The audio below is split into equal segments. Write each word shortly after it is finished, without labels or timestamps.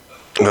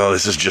Well,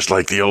 this is just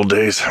like the old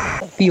days.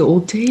 The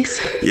old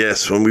days?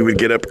 Yes, when we would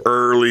get up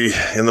early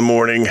in the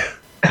morning.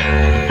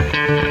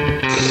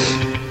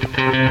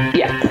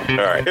 Yeah. All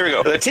right, here we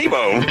go. The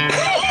T-Bone.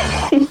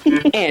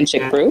 And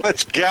Chick Brew.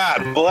 Let's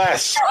God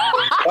bless.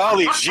 All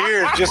these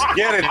years, just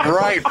get it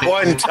right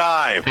one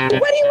time. What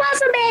do you want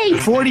from me?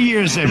 40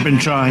 years they've been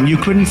trying. You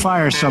couldn't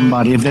fire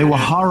somebody if they were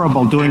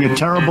horrible, doing a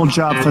terrible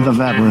job for the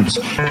veterans.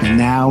 And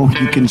now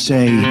you can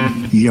say,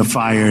 you're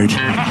fired.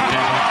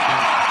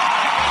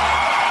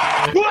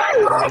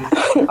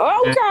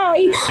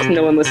 Okay.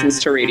 No one listens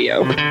to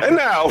radio. And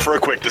now for a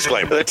quick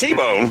disclaimer. The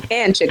T-Bone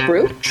And Chick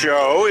Brew.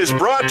 Show is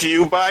brought to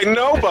you by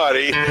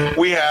nobody.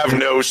 We have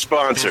no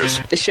sponsors.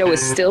 The show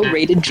is still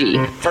rated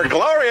G. For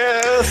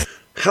Glorious.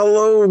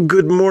 Hello,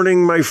 good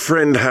morning, my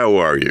friend. How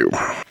are you?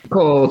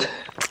 Cold.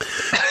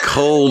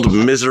 Cold,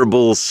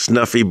 miserable,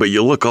 snuffy, but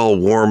you look all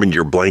warm in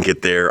your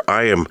blanket there.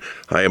 I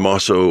am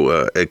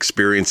also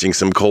experiencing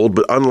some cold,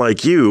 but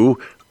unlike you,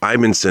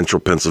 I'm in central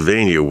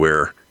Pennsylvania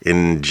where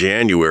in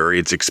January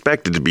it's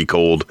expected to be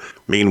cold.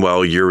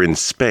 Meanwhile, you're in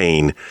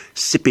Spain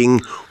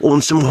sipping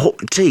on some hot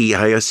tea,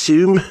 I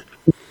assume.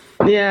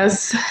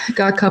 Yes,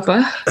 got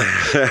cuppa.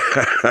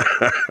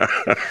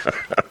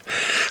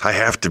 I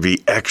have to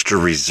be extra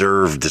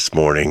reserved this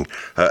morning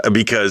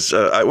because,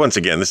 once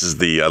again, this is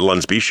the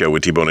Lunsby Show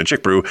with T-Bone and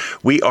Chick Brew.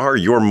 We are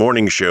your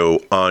morning show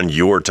on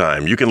your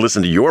time. You can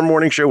listen to your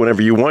morning show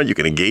whenever you want. You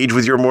can engage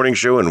with your morning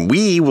show, and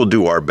we will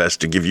do our best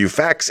to give you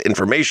facts,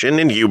 information,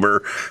 and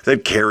humor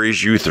that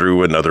carries you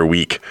through another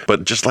week.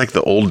 But just like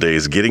the old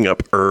days, getting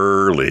up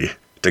early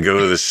to go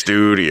to the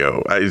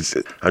studio.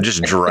 I'm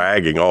just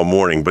dragging all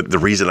morning, but the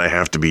reason I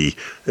have to be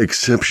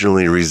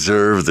exceptionally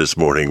reserved this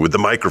morning with the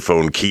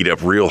microphone keyed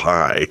up real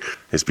high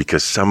is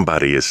because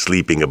somebody is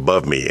sleeping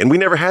above me. And we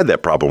never had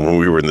that problem when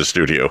we were in the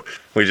studio.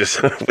 We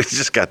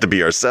just got to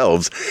be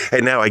ourselves,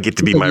 and now I get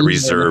to be my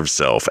reserved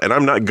self, and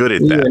I'm not good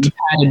at that. In a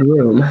padded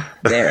room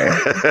there.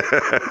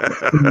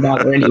 Didn't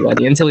bother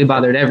anybody until we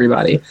bothered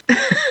everybody.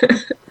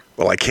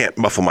 Well, I can't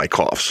muffle my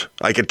coughs.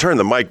 I can turn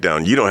the mic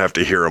down. You don't have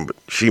to hear them, but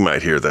she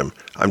might hear them.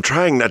 I'm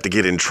trying not to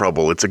get in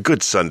trouble. It's a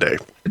good Sunday.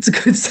 It's a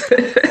good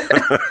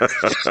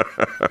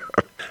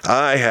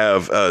I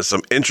have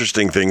some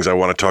interesting things I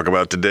want to talk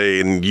about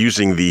today, and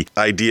using the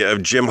idea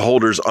of Jim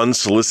Holder's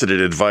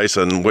unsolicited advice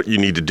on what you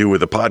need to do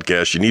with a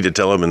podcast. You need to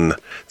tell them in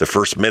the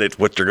first minute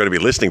what you're going to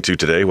be listening to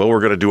today. Well, we're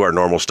going to do our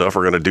normal stuff.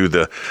 We're going to do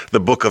the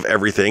book of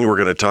everything. We're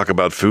going to talk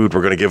about food.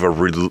 We're going to give a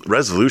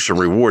resolution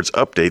rewards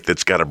update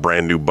that's got a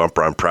brand new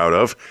bumper I'm proud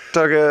of.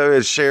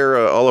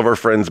 Share all of our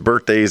friends'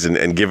 birthdays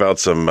and give out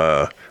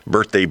some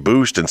birthday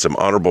boost and some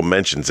honorable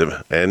mentions.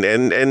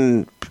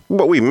 And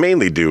what we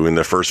mainly do in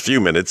the first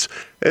few minutes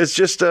is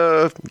just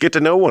get to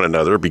know one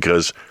another,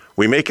 because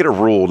we make it a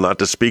rule not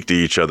to speak to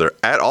each other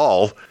at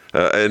all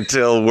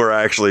until we're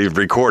actually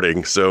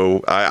recording.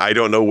 So I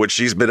don't know what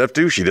she's been up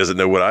to. She doesn't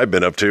know what I've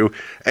been up to.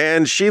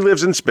 And she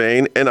lives in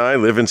Spain and I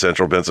live in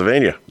central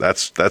Pennsylvania.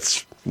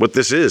 That's what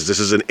this is. This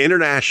is an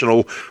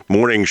international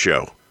morning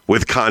show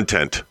with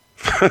content.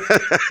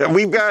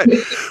 We've got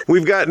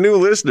new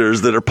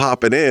listeners that are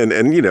popping in,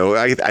 and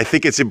I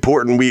think it's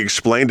important we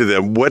explain to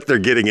them what they're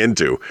getting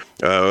into.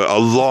 A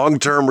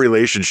long-term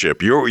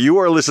relationship. You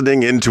are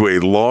listening into a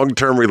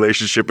long-term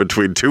relationship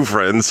between two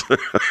friends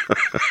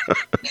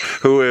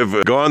who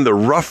have gone the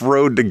rough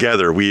road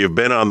together. We have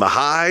been on the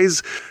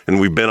highs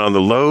and we've been on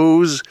the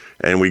lows,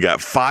 and we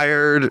got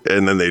fired,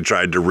 and then they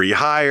tried to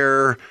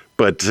rehire.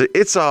 But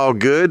it's all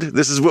good.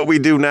 This is what we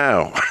do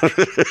now.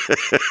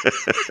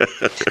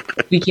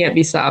 We can't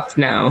be stopped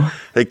now.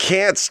 They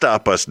can't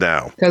stop us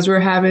now. Because we're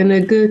having a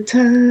good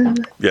time.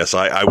 Yes,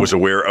 I was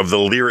aware of the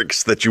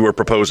lyrics that you were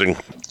proposing.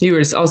 You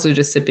were also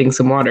just sipping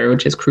some water,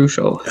 which is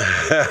crucial.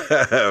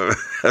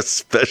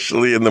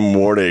 Especially in the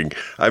morning.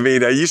 I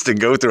mean, I used to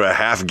go through a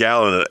half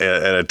gallon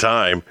at a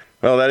time.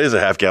 Well, that is a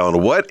half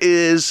gallon. What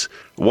is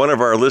one of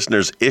our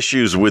listeners'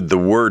 issues with the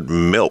word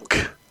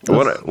milk?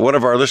 One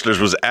of our listeners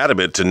was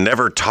adamant to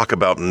never talk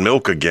about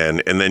milk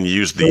again, and then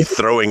use the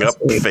throwing up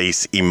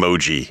face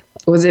emoji.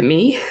 Was it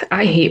me?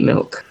 I hate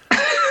milk.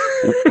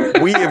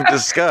 We have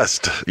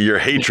discussed your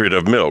hatred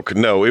of milk.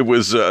 No, it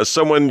was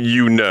someone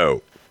you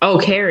know. Oh,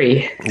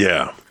 Carrie.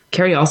 Yeah.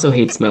 Carrie also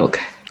hates milk.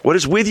 What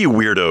is with you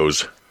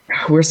weirdos?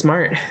 We're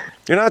smart.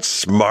 You're not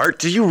smart.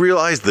 Do you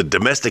realize the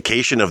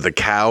domestication of the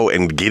cow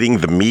and getting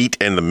the meat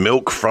and the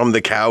milk from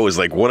the cow is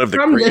like one of the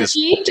greatest...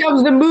 From the teat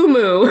of the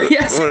moo-moo.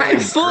 Yes, I'm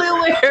fully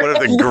aware. One of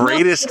the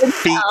greatest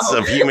feats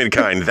of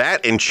humankind.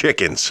 That and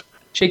chickens.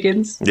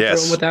 Chickens? Yes.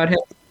 Throw them without him.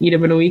 Eat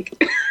them in a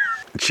week.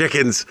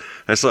 Chickens.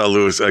 I saw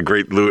a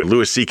great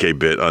Louis C.K.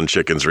 bit on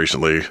chickens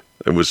recently.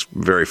 It was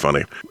very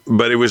funny.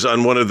 But it was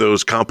on one of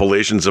those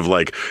compilations of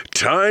like,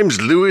 times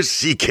Louis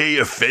C.K.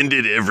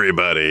 offended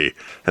everybody.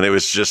 And it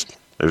was just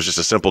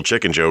a simple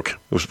chicken joke.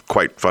 It was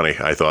quite funny,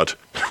 I thought.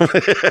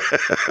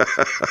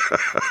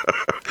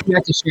 You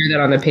have to share that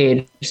on the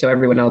page so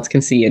everyone else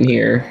can see and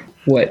hear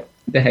what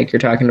the heck you're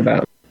talking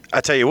about.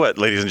 I tell you what,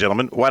 ladies and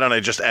gentlemen, why don't I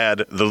just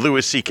add the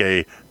Louis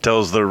C.K.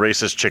 tells the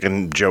racist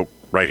chicken joke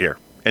right here.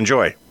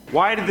 Enjoy.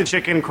 Why did the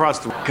chicken cross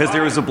the... Because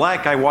there was a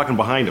black guy walking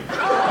behind him.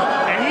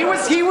 And he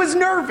was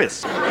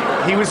nervous.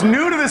 He was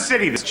new to the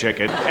city, this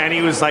chicken, and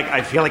he was like,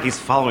 I feel like he's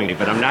following me,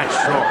 but I'm not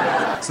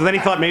sure. So then he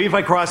thought, maybe if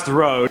I cross the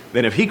road,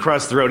 then if he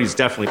crossed the road, he's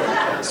definitely...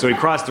 So he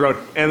crossed the road,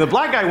 and the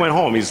black guy went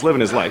home. He's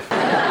living his life.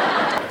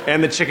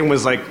 And the chicken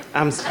was like,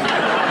 and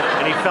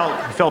he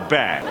felt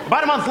bad.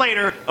 About a month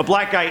later, a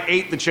black guy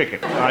ate the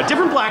chicken. A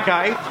different black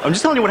guy. I'm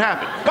just telling you what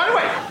happened. By the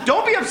way,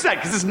 don't be upset,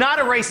 because it's not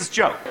a racist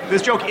joke.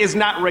 This joke is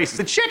not racist.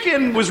 The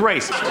chicken was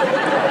racist.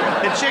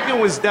 The chicken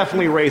was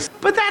definitely racist.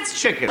 But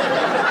that's chicken.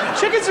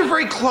 Chickens are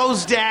very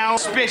closed down,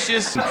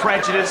 suspicious, and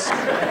prejudiced.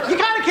 You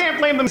kind of can't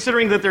blame them,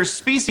 considering that their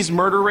species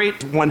murder rate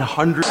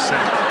 100%.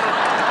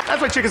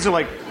 That's why chickens are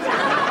like...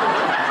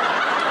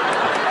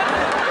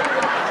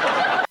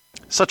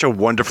 Such a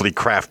wonderfully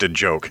crafted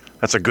joke.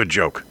 That's a good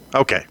joke.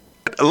 Okay,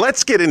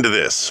 let's get into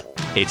this.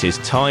 It is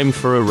time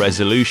for a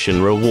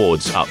Resolution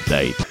Rewards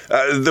update.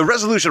 The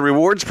Resolution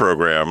Rewards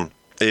program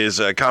is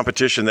a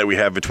competition that we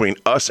have between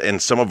us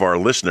and some of our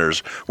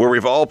listeners, where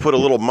we've all put a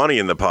little money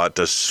in the pot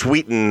to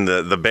sweeten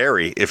the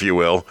berry, if you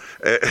will.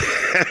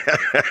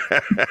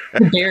 The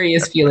berry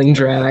is feeling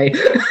dry.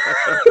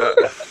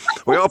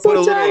 We all put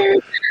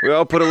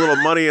a little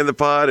money in the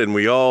pot, and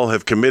we all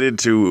have committed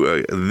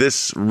to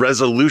this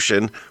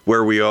resolution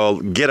where we all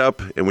get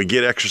up and we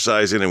get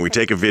exercise in and we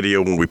take a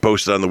video and we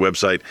post it on the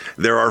website.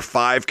 There are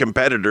 5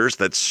 competitors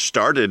that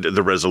started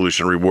the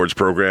Resolution Rewards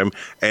program,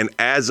 and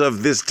as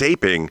of this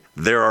taping,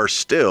 there are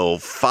still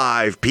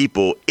 5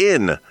 people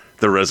in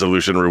the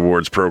Resolution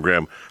Rewards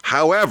program.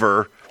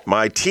 However,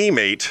 my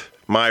teammate,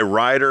 my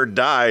ride or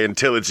die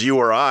until it's you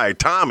or I,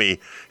 Tommy,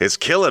 is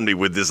killing me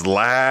with this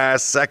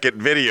last second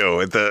video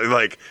with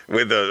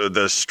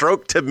the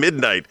stroke to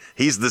midnight.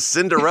 He's the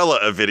Cinderella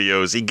of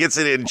videos. He gets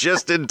it in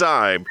just in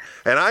time.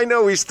 And I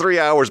know he's 3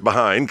 hours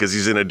behind because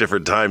he's in a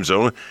different time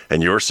zone,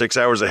 and you're 6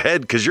 hours ahead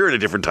because you're in a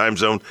different time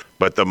zone.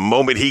 But the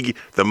moment he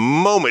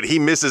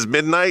misses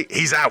midnight,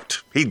 he's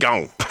out. He's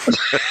gone.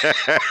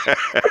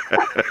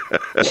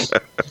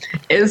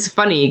 It's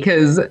funny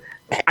because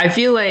I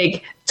feel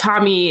like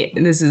Tommy,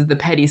 this is the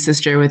petty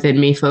sister within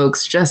me,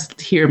 folks.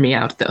 Just hear me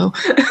out, though.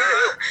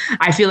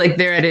 I feel like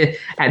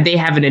they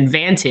have an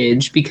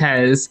advantage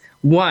because,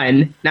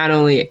 one, not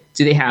only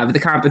do they have the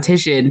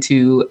competition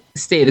to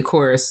stay the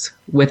course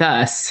with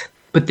us,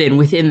 but then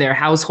within their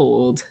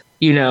household,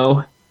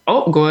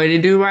 going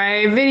to do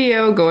my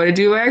video, going to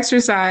do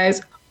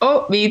exercise.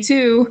 Oh, me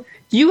too.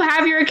 You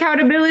have your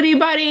accountability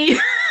buddy.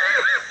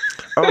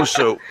 Oh,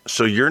 so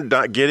you're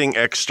not getting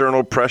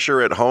external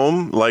pressure at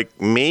home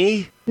like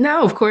me?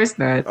 No, of course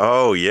not.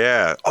 Oh,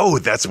 yeah. Oh,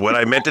 that's what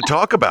I meant to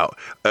talk about.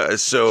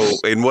 So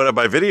in one of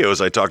my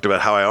videos, I talked about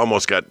how I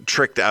almost got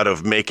tricked out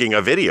of making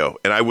a video,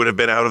 and I would have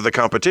been out of the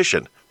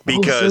competition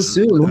because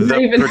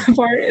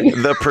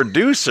the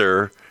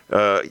producer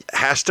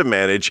has to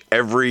manage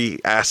every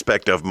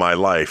aspect of my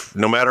life,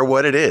 no matter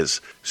what it is.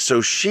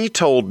 So she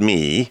told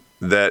me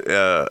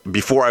that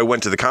before I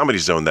went to the Comedy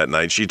Zone that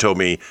night, she told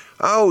me,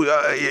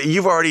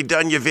 you've already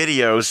done your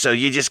videos, so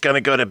you're just going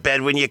to go to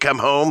bed when you come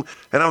home?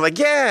 And I'm like,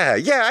 yeah,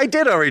 I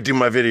did already do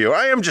my video.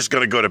 I am just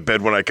going to go to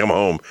bed when I come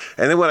home.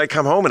 And then when I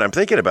come home and I'm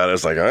thinking about it, I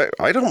was like,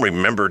 I don't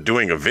remember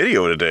doing a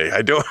video today.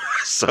 I don't.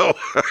 So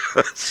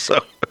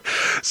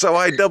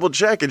I double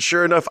check, and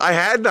sure enough, I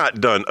had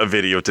not done a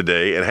video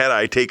today. And had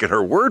I taken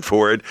her word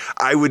for it,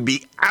 I would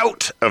be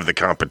out of the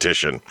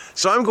competition.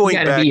 So I'm going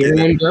back in.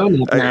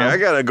 I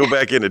got to go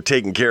back into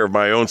taking care of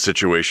my own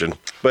situation.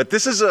 But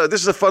this is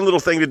a fun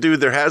little thing to do.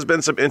 There has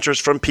been some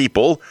interest from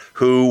people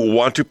who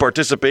want to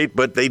participate,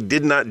 but they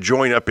did not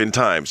join up in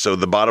time. So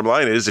the bottom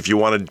line is, if you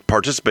want to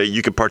participate,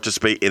 you can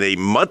participate in a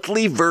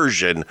monthly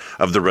version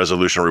of the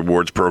Resolution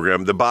Rewards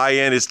program. The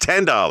buy-in is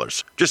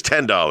 $10, just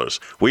 $10.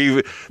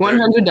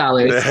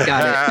 $100.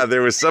 Got it.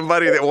 There was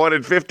somebody that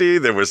wanted 50.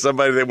 There was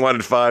somebody that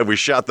wanted 5. We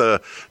shot the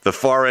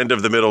far end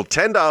of the middle.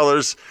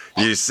 $10.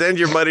 You send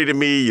your money to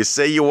me. You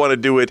say you want to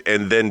do it,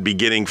 and then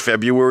beginning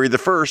February the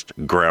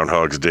 1st,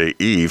 Groundhog's Day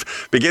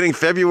Eve, beginning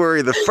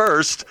February the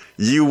 1st,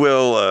 you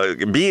will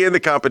be in the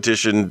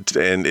competition,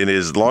 and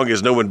as long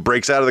as no one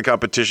breaks out of the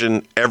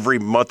competition, every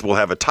month we'll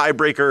have a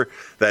tiebreaker.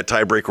 That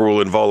tiebreaker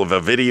will involve a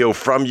video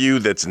from you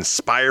that's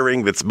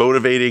inspiring, that's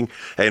motivating,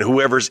 and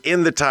whoever's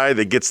in the tie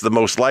that gets the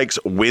most likes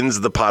wins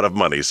the pot of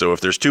money. So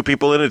if there's 2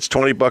 people in it, it's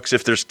 $20.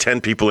 If there's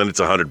 10 people in it, it's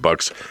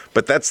 $100.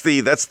 But that's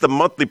the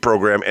monthly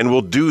program, and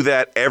we'll do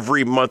that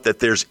every month that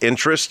there's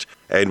interest,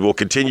 and we'll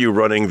continue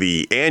running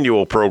the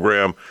annual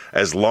program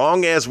as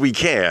long as we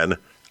can.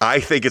 I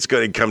really think it's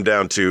going to come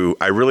down to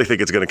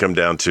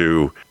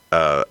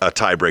a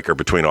tiebreaker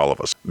between all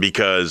of us,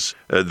 because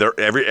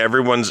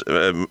everyone's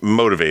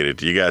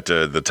motivated. You got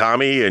the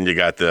Tommy, and you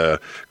got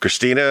the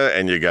Christina,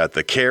 and you got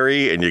the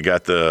Carrie, and you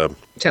got the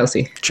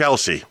Chelsea.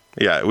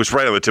 Yeah, it was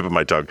right on the tip of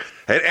my tongue.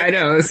 I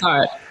know, I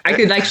saw it. I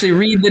could actually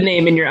read the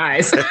name in your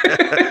eyes.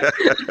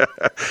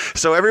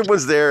 So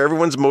everyone's there,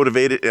 everyone's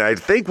motivated, and I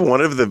think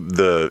one of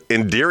the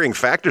endearing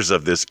factors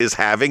of this is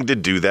having to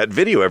do that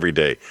video every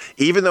day.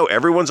 Even though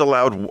everyone's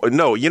allowed,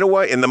 no, you know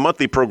what? In the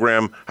monthly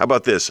program, how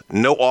about this?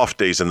 No off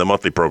days in the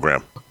monthly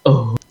program.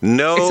 Oh,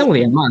 No, it's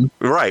only a month.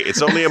 right.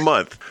 It's only a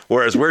month.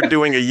 Whereas we're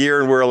doing a year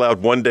and we're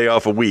allowed 1 day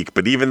off a week.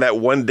 But even that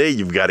 1 day,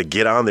 you've got to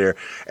get on there.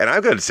 And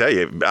I've got to tell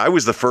you, I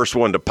was the first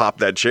one to pop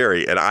that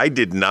cherry, and I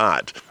did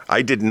not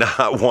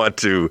want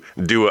to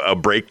do a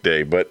break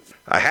day, but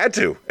I had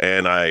to.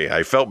 And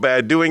I felt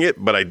bad doing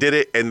it, but I did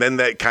it. And then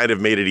that kind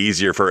of made it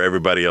easier for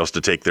everybody else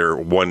to take their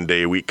 1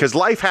 day a week. Because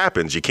life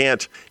happens. You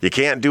can't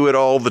do it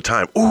all the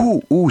time.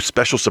 Ooh,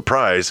 special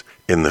surprise.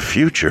 In the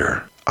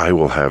future, I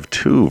will have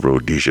 2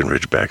 Rhodesian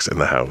Ridgebacks in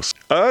the house.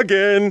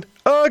 Again.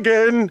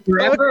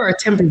 Forever or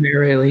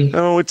temporarily?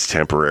 Oh, it's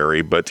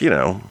temporary, but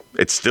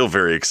it's still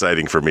very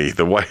exciting for me.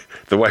 The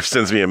wife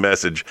sends me a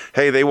message.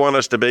 Hey, they want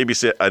us to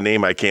babysit a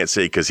name I can't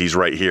say because he's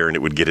right here and it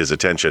would get his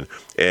attention.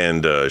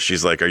 And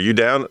she's like, "Are you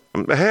down?"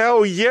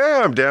 Hell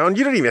yeah, I'm down.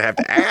 You don't even have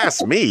to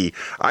ask me.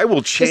 I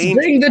will change.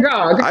 Just bring the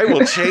dog. I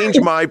will change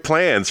my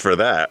plans for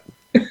that.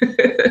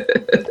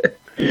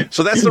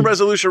 So that's the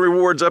Resolution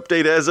Rewards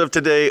update as of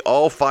today.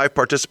 All 5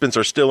 participants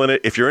are still in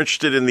it. If you're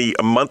interested in the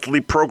monthly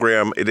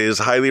program, it is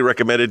highly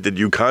recommended that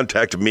you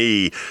contact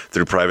me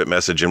through private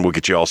message, and we'll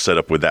get you all set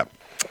up with that.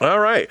 All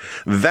right.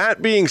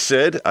 That being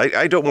said,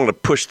 I don't want to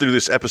push through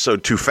this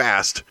episode too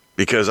fast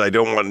because I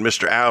don't want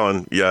Mr.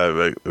 Allen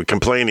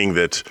complaining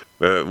that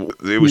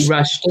it was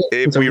rushed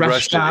it. We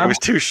rushed it. It was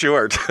too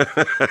short.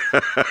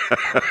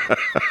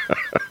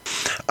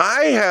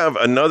 I have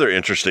another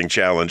interesting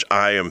challenge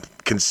I am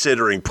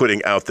considering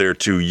putting out there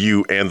to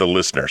you and the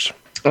listeners.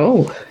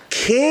 Oh.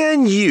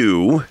 Can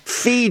you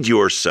feed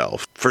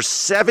yourself for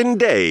 7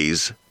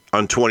 days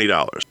on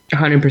 $20?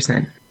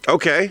 100%.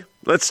 Okay,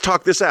 let's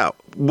talk this out.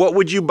 What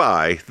would you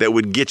buy that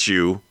would get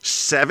you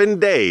 7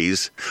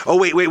 days? Oh,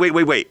 wait.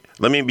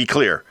 Let me be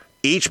clear.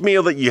 Each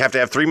meal that you have to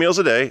have 3 meals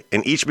a day,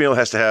 and each meal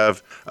has to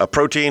have a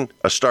protein,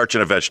 a starch,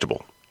 and a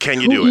vegetable. Can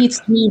you do it? Who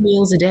eats 3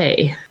 meals a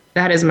day?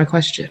 That is my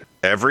question.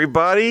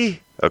 Everybody,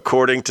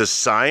 according to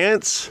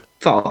science?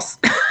 False.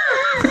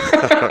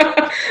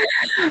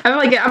 I'm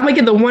like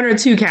in the 1 or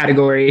 2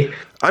 category.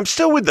 I'm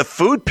still with the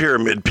food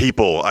pyramid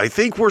people. I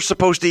think we're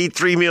supposed to eat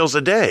 3 meals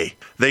a day.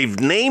 They've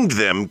named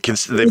them.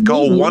 They've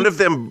called one of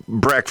them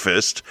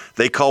breakfast.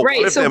 They call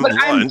one of them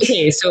lunch.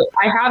 So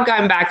I have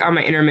gotten back on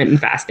my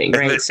intermittent fasting,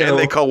 right? And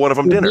they call one of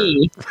them dinner.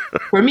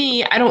 For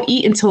me, I don't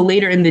eat until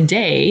later in the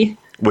day,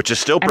 which is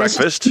still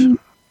breakfast.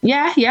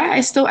 Yeah.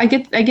 I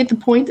get the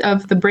point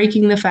of the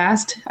breaking the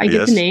fast. I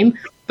get the name,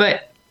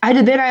 but I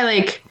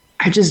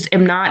just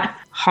am not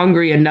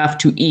hungry enough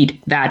to eat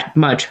that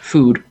much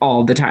food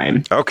all the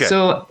time. Okay.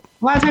 So a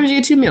lot of times you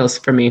get 2 meals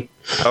for me.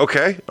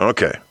 Okay.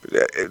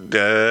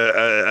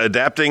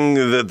 Adapting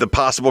the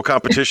possible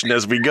competition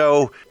as we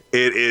go.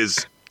 It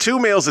is 2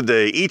 meals a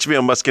day. Each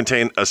meal must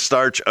contain a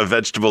starch, a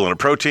vegetable, and a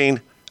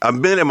protein. A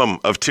minimum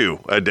of 2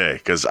 a day,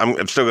 because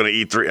I'm still going to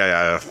eat 3.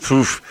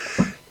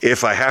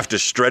 If I have to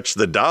stretch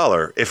the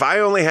dollar, if I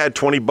only had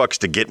 $20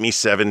 to get me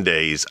 7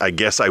 days, I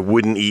guess I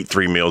wouldn't eat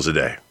 3 meals a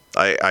day.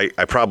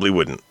 I probably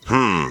wouldn't.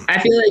 I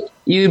feel like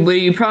what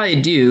you'd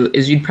probably do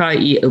is you'd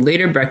probably eat a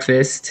later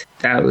breakfast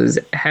that was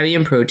heavy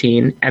in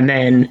protein, and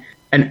then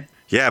a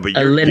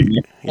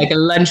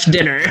lunch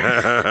dinner,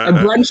 a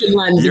brunch and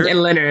lunch and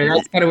dinner.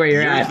 That's kind of where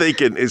you're at.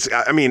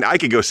 Thinking I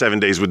could go 7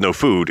 days with no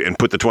food and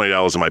put the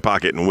 $20 in my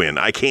pocket and win.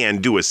 I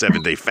can do a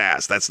 7-day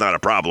fast. That's not a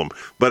problem.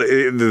 But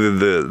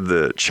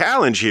the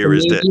challenge here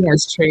is that he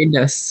has trained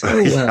us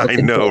so well. I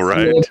know,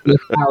 right?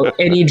 Without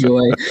any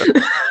joy.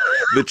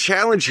 The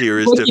challenge here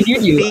is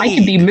I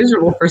could be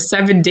miserable for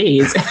 7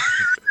 days.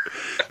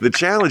 The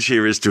challenge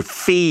here is to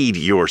feed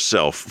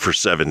yourself for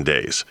 7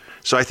 days.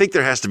 So I think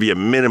there has to be a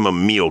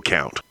minimum meal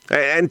count.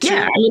 And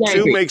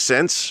 2 makes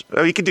sense.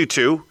 You could do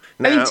 2.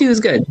 I think 2 is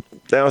good.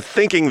 Now,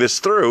 thinking this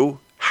through,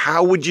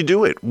 how would you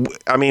do it?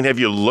 I mean, have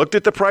you looked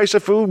at the price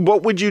of food?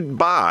 What would you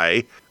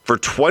buy for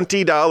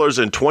 $20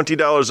 and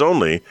 $20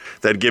 only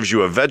that gives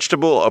you a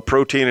vegetable, a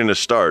protein, and a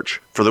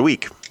starch for the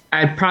week?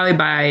 I'd probably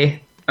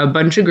buy a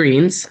bunch of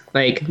greens,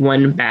 like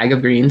 1 bag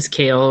of greens,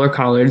 kale or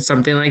collard,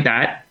 something like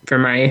that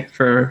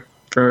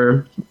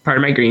for part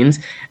of my greens.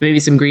 Maybe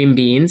some green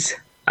beans.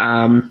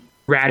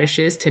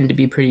 Radishes tend to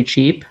be pretty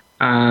cheap.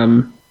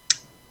 Brown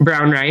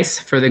rice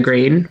for the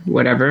grain,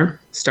 whatever,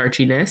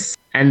 starchiness.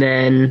 And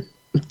then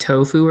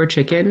tofu or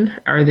chicken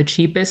are the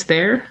cheapest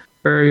there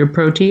for your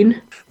protein.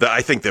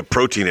 I think the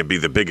protein would be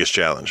the biggest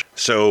challenge.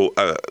 So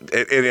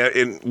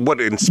and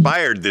what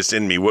inspired this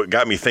in me, what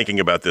got me thinking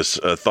about this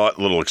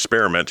little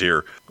experiment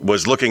here,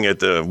 was looking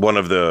at one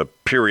of the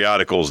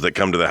periodicals that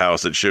come to the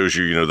house that shows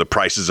you, the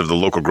prices of the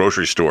local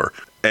grocery store.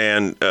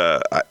 And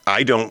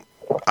I don't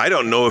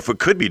know if it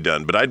could be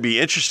done, but I'd be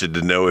interested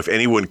to know if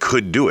anyone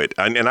could do it.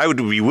 And I would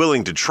be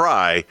willing to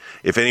try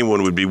if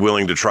anyone would be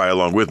willing to try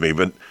along with me.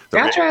 But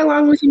I'll try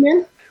along with you,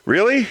 man.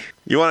 Really?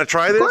 You want to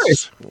try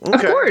this?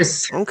 Of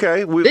course.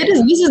 Okay.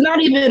 This is not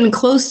even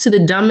close to the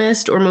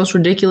dumbest or most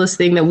ridiculous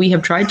thing that we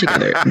have tried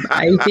together.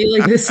 I feel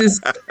like this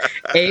is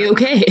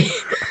A-okay.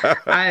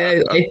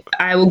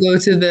 I will go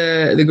to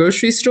the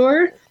grocery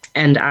store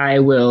and I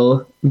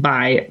will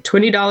buy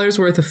 $20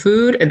 worth of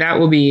food, and that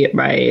will be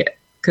my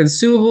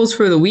consumables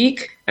for the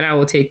week, and I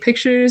will take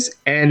pictures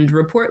and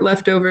report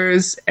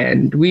leftovers,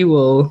 and we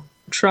will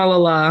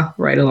tra-la-la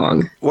right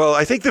along. Well,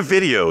 I think the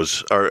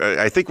videos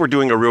I think we're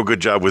doing a real good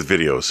job with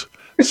videos.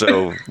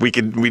 So we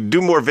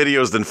do more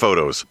videos than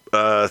photos.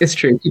 It's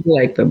true. People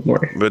like them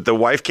more. But the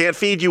wife can't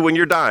feed you when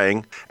you're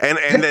dying.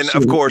 And then,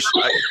 of course,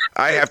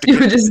 I have to... You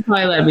would just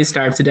probably let me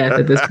starve to death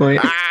at this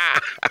point.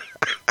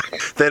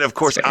 Then, of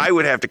course, I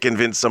would have to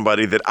convince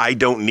somebody that I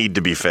don't need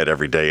to be fed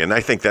every day. And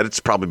I think that's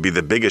probably be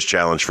the biggest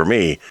challenge for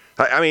me.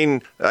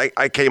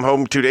 I came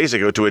home 2 days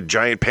ago to a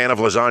giant pan of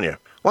lasagna.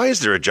 Why is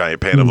there a giant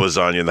pan of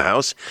lasagna in the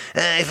house?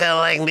 I felt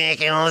like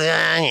making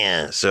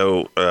lasagna.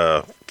 So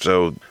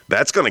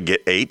that's going to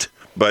get ate.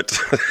 But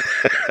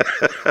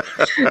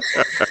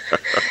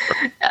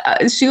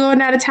is she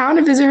going out of town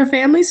to visit her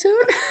family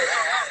soon?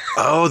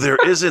 Oh, there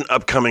is an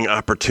upcoming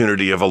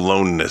opportunity of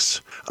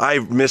aloneness. I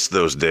miss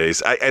those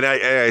days.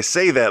 I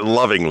say that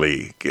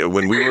lovingly.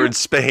 When we were in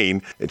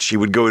Spain and she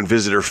would go and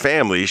visit her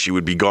family, she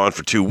would be gone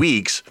for 2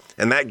 weeks.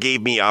 And that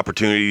gave me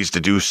opportunities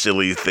to do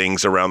silly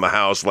things around the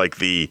house, like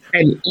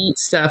and eat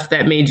stuff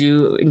that made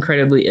you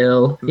incredibly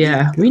ill.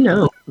 Yeah, we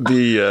know.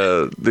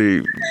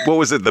 The what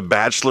was it? The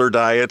bachelor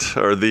diet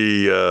or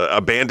the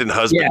abandoned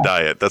husband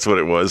diet? That's what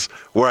it was.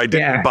 Where I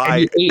didn't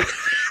buy.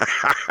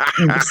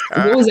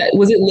 What was that?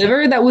 Was it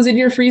liver that was in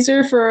your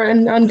freezer for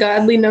an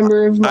ungodly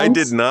number of months? I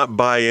did not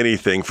buy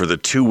anything for the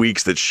 2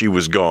 weeks that she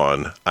was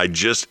gone. I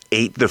just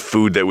ate the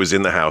food that was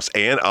in the house,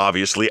 and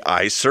obviously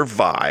I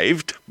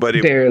survived. But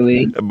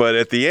barely. But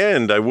at the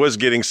end, I was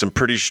getting some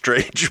pretty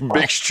strange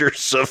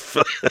mixtures of.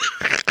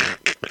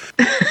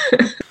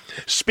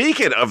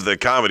 Speaking of the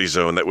Comedy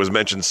Zone that was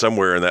mentioned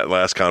somewhere in that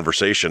last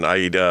conversation,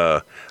 I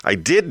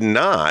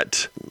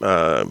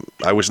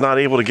was not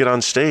able to get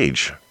on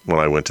stage when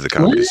I went to the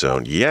Comedy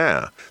Zone.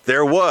 Yeah.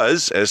 There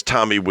was, as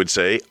Tommy would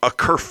say, a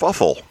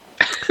kerfuffle,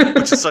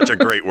 which is such a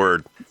great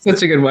word.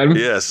 Such a good one.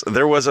 Yes,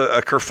 there was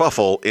a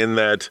kerfuffle in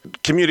that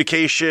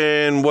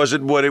communication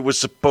wasn't what it was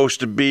supposed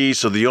to be.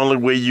 So the only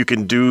way you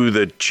can do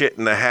the Chit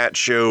in the Hat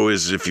show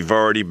is if you've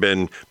already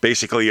been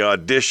basically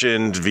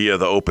auditioned via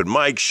the open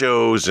mic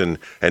shows, and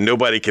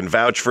nobody can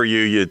vouch for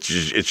you.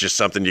 It's just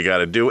something you got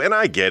to do. And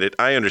I get it.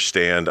 I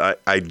understand.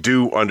 I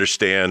do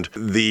understand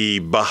the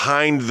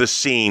behind the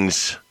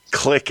scenes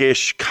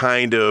cliquish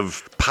kind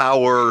of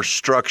power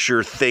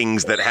structure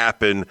things that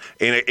happen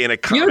in a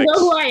comics. You don't know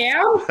who I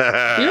am?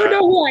 You don't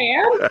know who I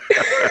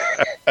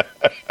am?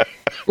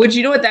 Which,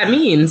 you know what that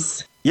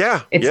means?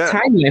 Yeah. It's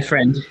time, my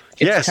friend.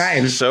 It's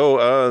time.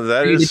 So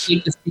that is. To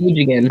take the stage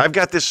again. I've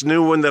got this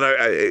new one that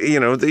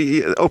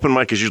the open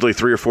mic is usually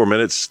 3 or 4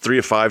 minutes, 3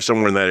 to 5,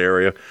 somewhere in that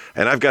area.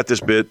 And I've got this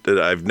bit that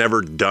I've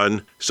never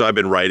done, so I've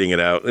been writing it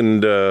out,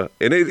 and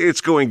it's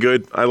going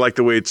good. I like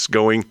the way it's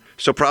going.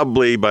 So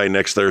probably by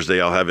next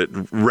Thursday, I'll have it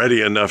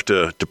ready enough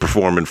to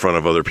perform in front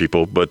of other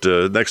people. But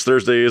next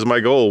Thursday is my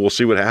goal. We'll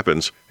see what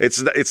happens.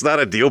 It's not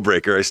a deal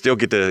breaker. I still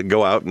get to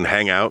go out and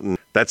hang out, and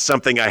that's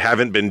something I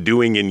haven't been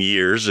doing in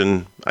years,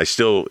 and I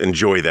still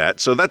enjoy that.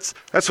 So that's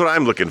what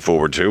I'm looking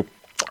forward to.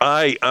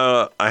 I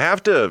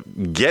have to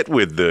get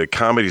with the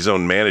Comedy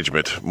Zone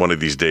management one of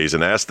these days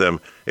and ask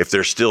them if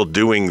they're still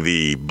doing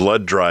the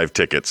blood drive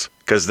tickets,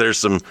 because there's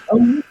some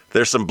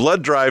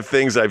blood drive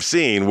things I've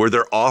seen where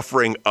they're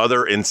offering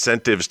other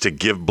incentives to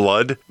give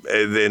blood,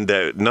 and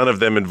none of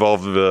them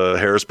involve the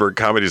Harrisburg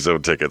Comedy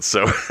Zone tickets.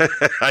 So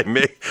I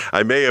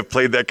may have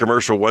played that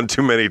commercial one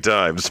too many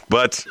times,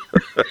 but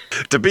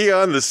to be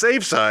on the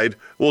safe side,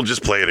 we'll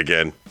just play it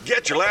again.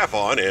 Get your laugh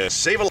on and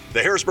save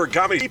the Harrisburg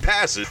Comedy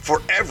passes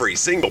for every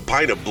single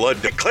pint of blood.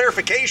 The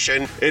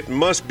clarification, it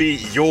must be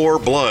your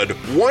blood.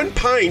 1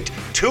 pint,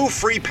 2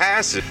 free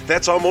passes.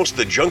 That's almost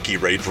the junkie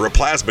rate for a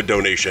plasma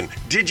donation.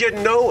 Did you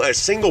know a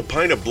single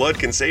pint of blood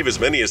can save as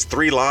many as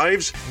 3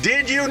 lives?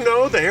 Did you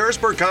know the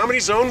Harrisburg Comedy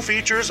Zone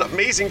features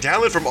amazing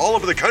talent from all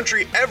over the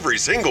country every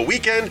single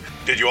weekend?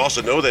 Did you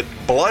also know that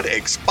blood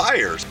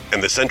expires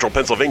and the Central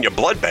Pennsylvania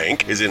Blood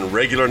Bank is in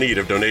regular need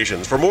of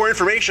donations? For more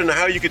information on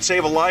how you could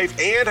save a life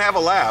and have a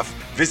laugh,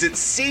 visit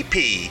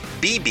cpbb.org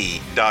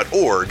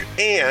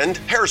and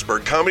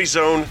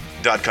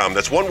harrisburgcomedyzone.com.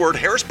 That's one word,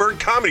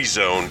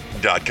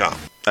 harrisburgcomedyzone.com.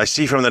 I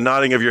see from the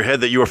nodding of your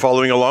head that you are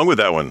following along with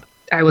that one.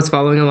 I was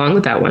following along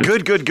with that one.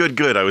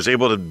 Good. I was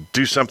able to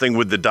do something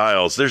with the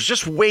dials. There's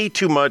just way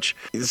too much.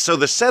 So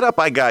the setup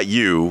I got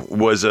you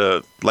was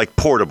like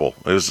portable.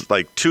 It was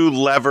like 2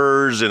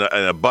 levers and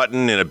a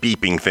button and a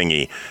beeping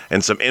thingy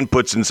and some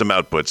inputs and some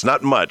outputs.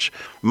 Not much.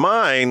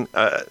 Mine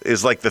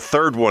is like the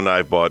 3rd one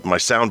I bought, my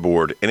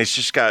soundboard, and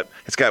it's got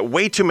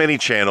way too many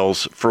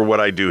channels for what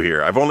I do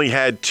here. I've only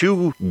had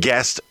 2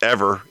 guests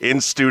ever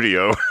in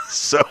studio,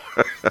 so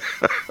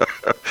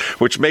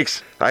which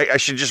makes I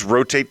should just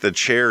rotate the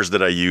chairs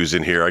that I use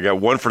in here. I got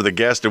one for the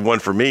guest and one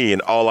for me,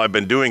 and all I've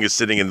been doing is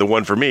sitting in the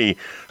one for me.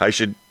 I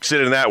should sit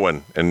in that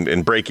one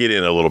and break it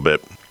in a little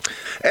bit.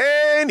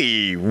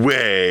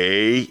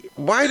 Anyway,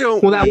 why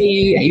don't that way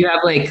you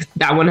have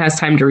that one has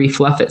time to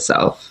refluff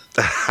itself.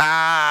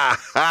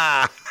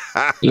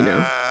 You know.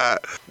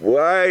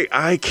 Why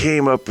I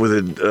came up with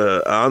an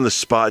on the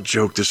spot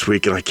joke this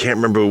week, and I can't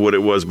remember what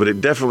it was, but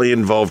it definitely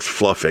involved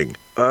fluffing.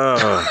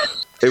 It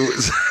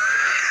was.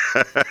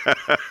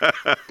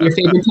 Your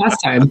favorite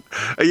pastime.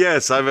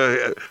 Yes,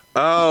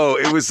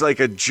 it was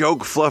like a joke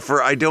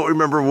fluffer. I don't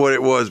remember what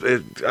it was.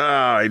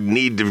 I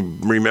need to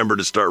remember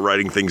to start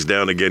writing things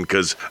down again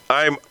because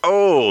I'm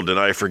old and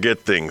I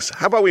forget things.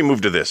 How about we move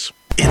to this?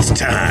 It's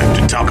time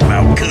to talk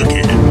about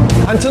cooking.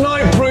 And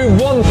tonight prove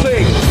one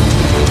thing.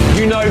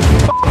 You know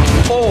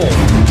all.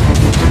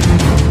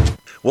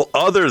 Well,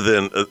 other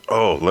than,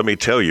 let me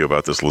tell you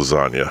about this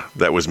lasagna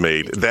that was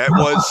made. That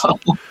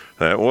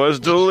was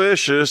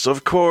delicious.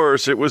 Of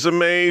course, it was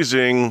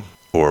amazing.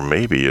 Or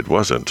maybe it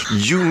wasn't.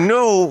 You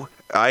know,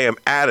 I am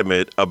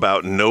adamant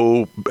about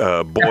no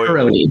boil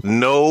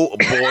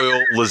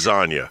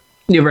lasagna.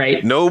 You're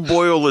right. No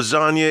boil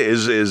lasagna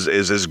is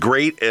as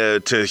great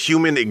to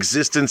human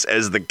existence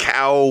as the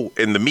cow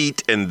and the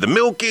meat and the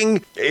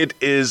milking. It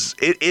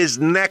is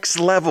next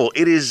level.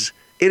 It is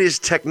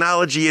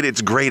technology at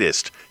its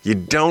greatest. You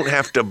don't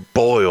have to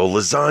boil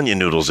lasagna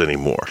noodles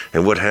anymore.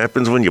 And what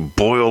happens when you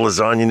boil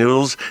lasagna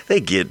noodles? They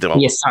get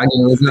soggy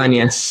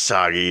lasagna.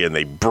 Soggy and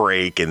they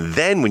break. And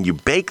then when you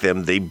bake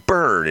them, they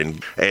burn.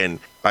 And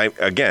I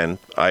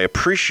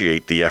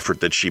appreciate the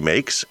effort that she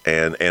makes.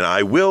 And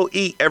I will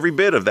eat every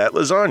bit of that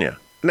lasagna.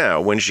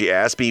 Now, when she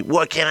asked me,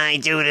 what can I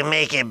do to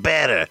make it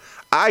better?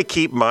 I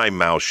keep my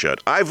mouth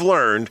shut. I've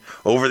learned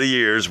over the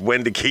years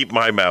when to keep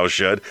my mouth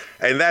shut,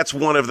 and that's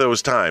one of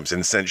those times.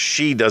 And since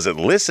she doesn't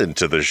listen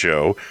to the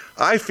show,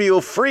 I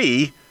feel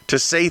free to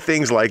say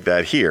things like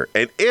that here.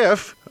 And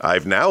if,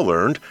 I've now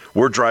learned,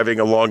 we're driving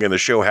along and the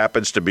show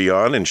happens to be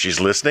on and she's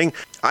listening,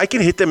 I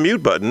can hit the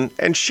mute button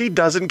and she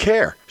doesn't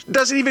care.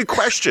 Doesn't even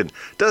question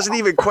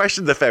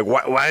the fact,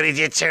 why did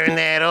you turn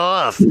that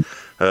off?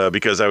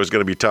 Because I was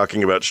going to be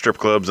talking about strip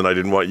clubs and I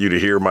didn't want you to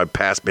hear my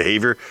past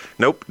behavior.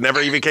 Nope,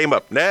 never even came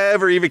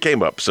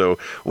up. So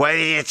why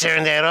did you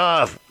turn that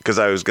off? Because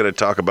I was going to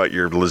talk about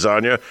your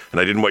lasagna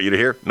and I didn't want you to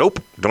hear.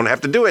 Nope, don't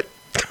have to do it.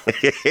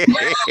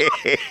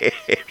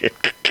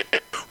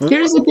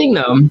 Here's the thing,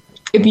 though.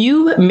 If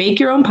you make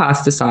your own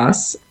pasta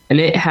sauce and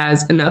it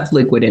has enough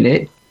liquid in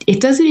it, it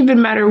doesn't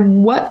even matter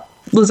what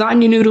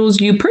lasagna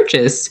noodles you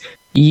purchase.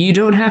 You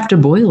don't have to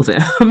boil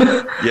them.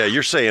 Yeah,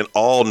 you're saying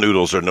all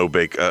noodles are no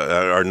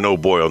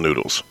boil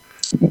noodles.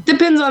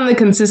 Depends on the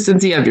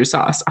consistency of your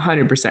sauce,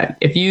 100%.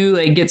 If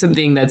you get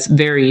something that's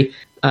very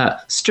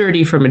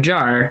sturdy from a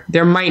jar,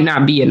 there might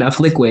not be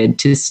enough liquid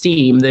to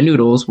steam the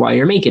noodles while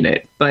you're making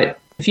it. But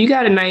if you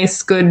got a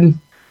nice, good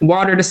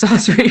water to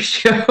sauce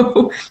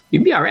ratio,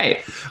 you'd be all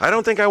right. I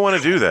don't think I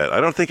want to do that. I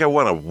don't think I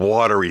want a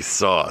watery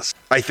sauce.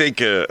 I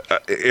think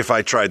if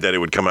I tried that, it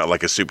would come out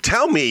like a soup.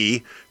 Tell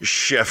me,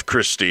 Chef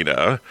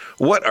Christina,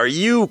 what are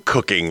you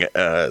cooking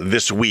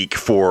this week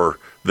for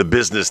the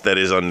business that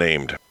is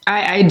unnamed?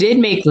 I did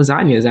make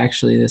lasagnas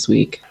actually this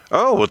week.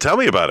 Oh, well, tell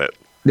me about it.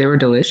 They were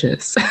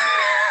delicious.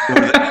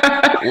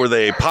 Were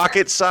they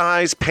pocket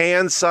size,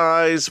 pan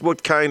size?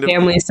 What kind of?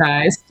 Family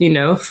size.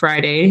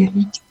 Friday,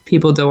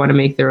 people don't want to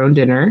make their own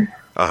dinner.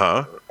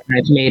 Uh-huh.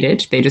 I've made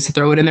it. They just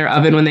throw it in their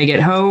oven when they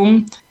get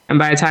home. And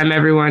by the time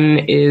everyone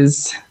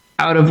is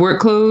out of work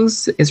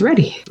clothes, is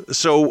ready.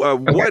 So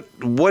okay.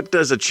 What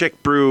does a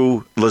Chick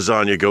Brew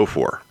lasagna go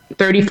for?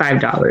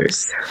 $35.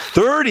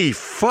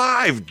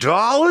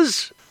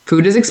 $35?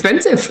 Food is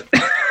expensive.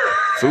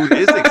 Food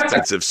is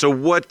expensive. So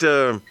what...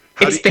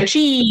 it's the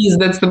cheese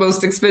that's the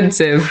most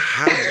expensive.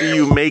 How do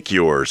you make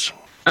yours?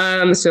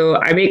 So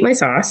I make my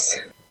sauce,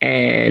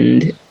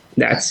 and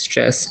that's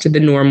just the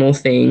normal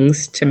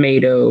things: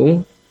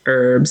 tomato,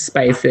 herbs,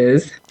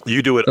 spices.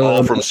 You do it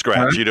all from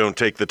scratch. You don't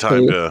take the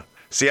time to...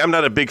 See, I'm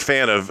not a big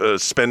fan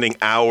of spending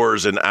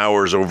hours and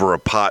hours over a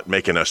pot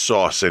making a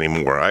sauce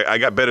anymore. I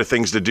got better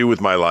things to do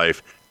with my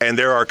life, and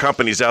there are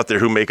companies out there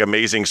who make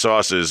amazing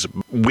sauces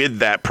with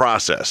that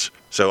process.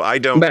 So I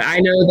don't... But I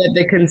know that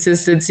the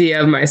consistency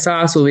of my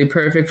sauce will be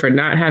perfect for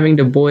not having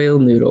to boil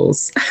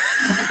noodles.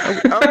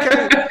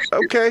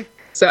 Okay.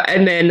 So,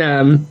 and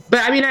then,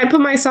 but I mean, I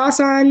put my sauce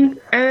on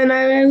and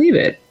I leave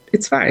it.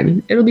 It's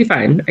fine. It'll be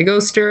fine. I go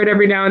stir it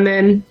every now and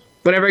then.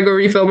 Whenever I go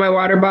refill my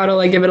water bottle,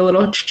 I give it a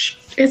little...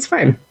 It's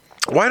fine.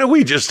 Why don't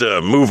we just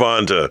move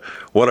on to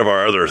one of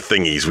our other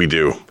thingies we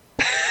do?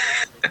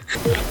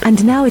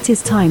 And now it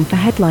is time for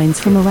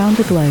headlines from around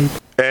the globe.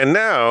 And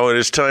now it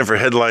is time for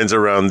headlines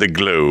around the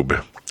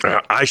globe.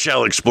 I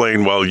shall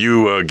explain while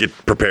you get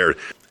prepared.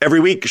 Every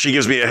week, she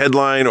gives me a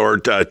headline or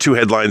two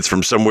headlines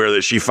from somewhere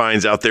that she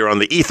finds out there on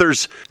the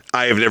ethers.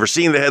 I have never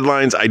seen the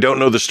headlines. I don't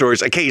know the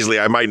stories. Occasionally,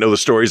 I might know the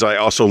stories. I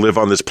also live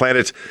on this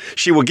planet.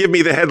 She will give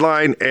me the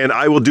headline, and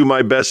I will do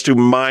my best to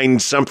mine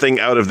something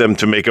out of them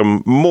to make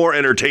them more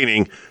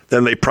entertaining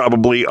than they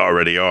probably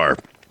already are.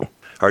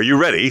 Are you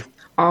ready?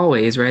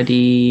 Always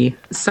ready.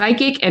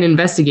 Psychic and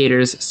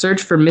investigators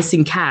search for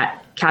missing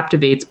cat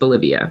captivates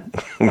Bolivia.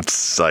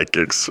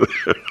 Psychics.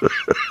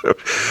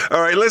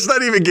 All right, let's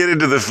not even get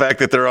into the fact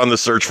that they're on the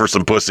search for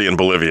some pussy in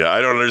Bolivia.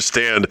 I don't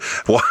understand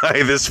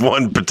why this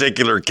one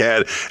particular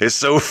cat is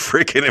so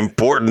freaking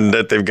important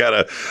that they've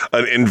got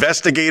an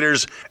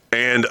investigators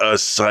and a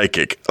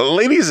psychic.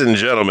 Ladies and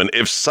gentlemen,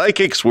 if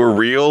psychics were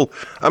real,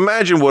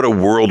 imagine what a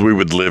world we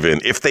would live in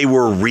if they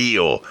were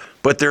real,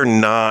 but they're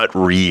not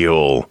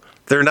real.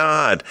 They're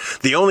not.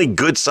 The only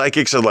good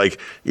psychics are like,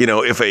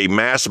 if a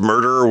mass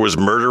murderer was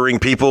murdering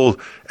people,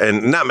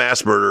 and not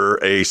mass murderer,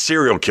 a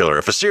serial killer.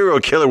 If a serial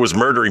killer was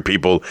murdering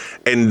people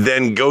and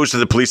then goes to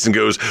the police and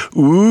goes,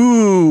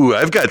 ooh,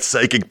 I've got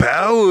psychic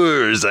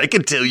powers. I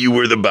can tell you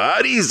where the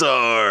bodies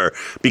are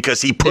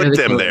because he put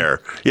them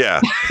there. Yeah,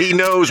 he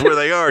knows where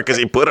they are because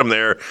he put them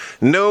there.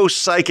 No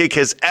psychic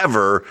has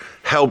ever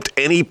helped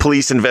any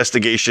police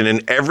investigation,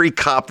 and every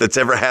cop that's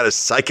ever had a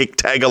psychic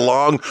tag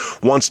along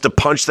wants to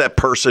punch that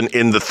person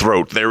in the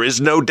throat. There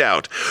is no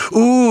doubt.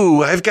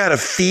 Ooh, I've got a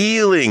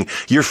feeling.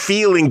 Your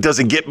feeling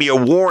doesn't get me a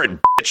warrant,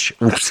 bitch.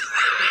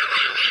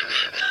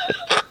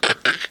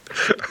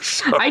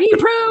 I need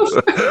proof.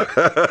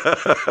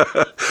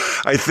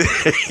 I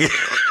think.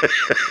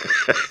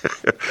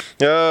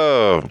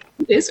 Oh.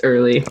 It's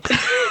early.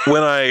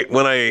 When I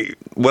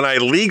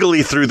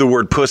legally threw the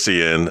word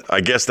pussy in, I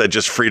guess that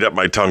just freed up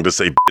my tongue to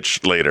say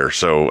bitch later.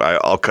 So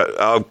I'll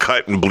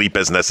cut and bleep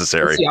as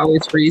necessary. You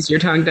always freeze your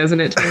tongue,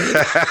 doesn't it?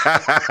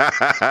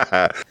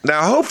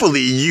 Now,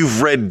 hopefully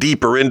you've read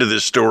deeper into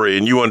this story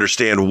and you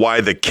understand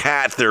why the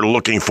cat they're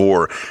looking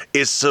for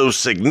is so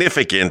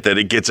significant that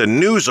it gets a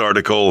news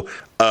article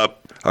up.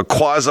 A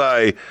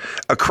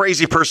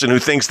crazy person who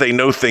thinks they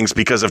know things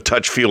because of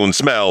touch, feel, and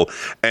smell,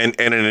 and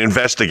an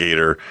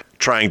investigator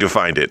trying to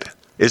find it.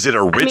 Is it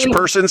a rich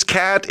person's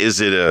cat? Is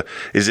it a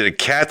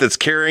cat that's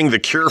carrying the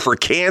cure for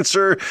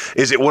cancer?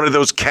 Is it one of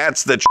those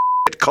cats that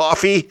shit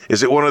coffee?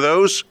 Is it one of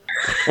those?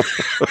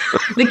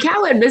 The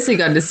cat went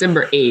missing on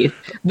December 8th.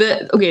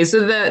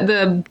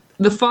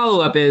 The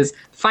follow-up is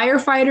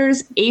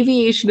firefighters,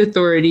 aviation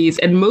authorities,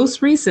 and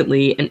most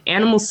recently, an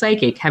animal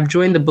psychic have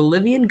joined the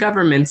Bolivian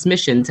government's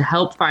mission to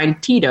help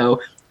find Tito,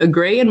 a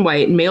gray and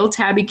white male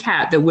tabby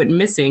cat that went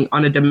missing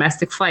on a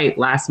domestic flight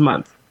last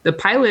month. The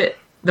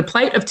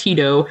plight of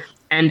Tito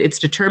and its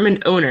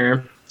determined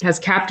owner has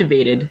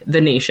captivated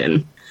the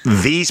nation.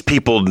 These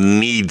people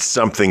need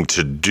something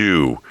to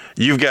do.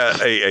 You've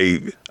got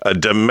a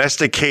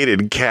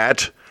domesticated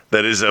cat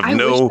that is of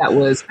no... I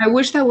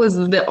wish that was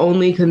the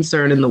only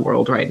concern in the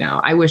world right now.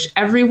 I wish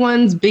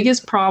everyone's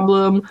biggest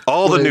problem...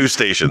 All the news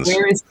stations.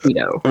 Where is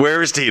Tito?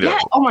 Where is Tito? Yeah,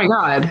 oh my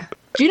God.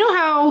 Do you know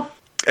how...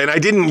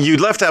 And you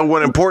left out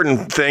one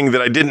important thing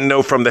that I didn't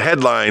know from the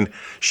headline.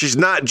 She's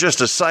not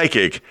just a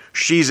psychic.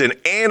 She's an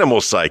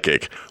animal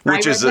psychic,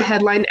 which is the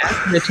headline as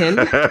written.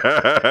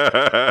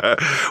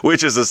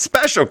 Which is a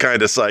special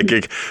kind of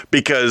psychic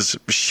because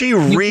she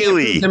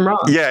really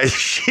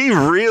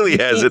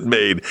has it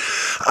made.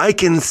 I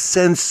can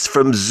sense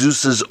from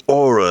Zeus's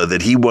aura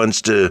that he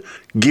wants to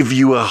give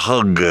you a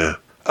hug. Oh.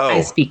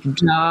 I speak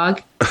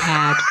dog,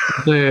 cat,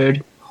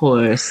 bird,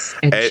 horse,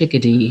 and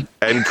chickadee.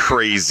 And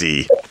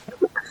crazy.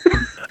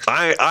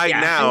 I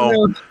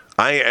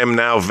am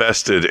now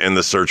vested in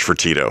the search for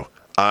Tito.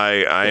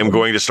 I am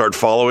going to start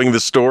following the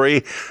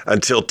story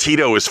until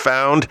Tito is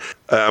found.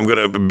 I'm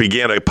going to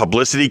begin a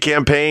publicity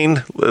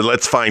campaign.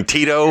 Let's find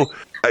Tito.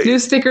 New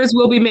stickers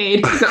will be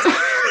made.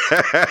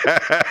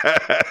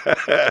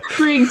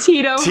 Bring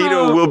Tito home.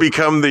 Tito will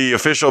become the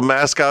official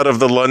mascot of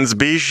the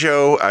Lunsby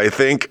show, I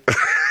think.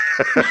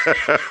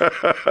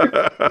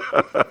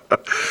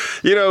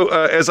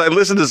 As I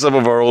listen to some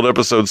of our old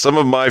episodes, some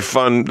of my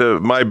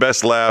my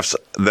best laughs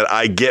that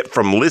I get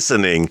from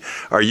listening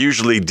are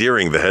usually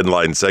during the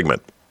headline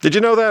segment. Did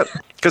you know that?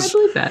 I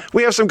believe that.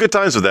 We have some good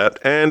times with that,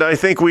 and I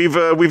think we've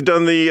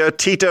done the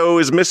Tito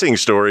is missing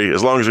story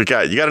as long as we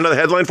can. You got another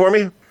headline for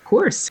me? Of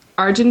course.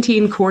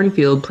 Argentine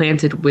cornfield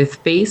planted with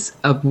face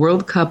of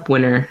World Cup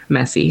winner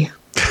Messi.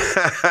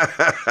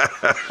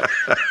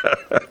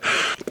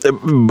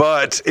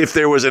 But if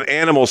there was an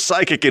animal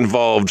psychic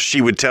involved,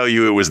 she would tell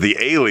you it was the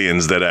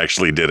aliens that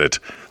actually did it.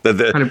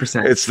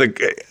 100%. It's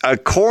a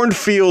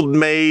cornfield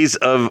maze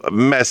of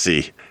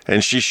Messi.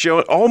 And she's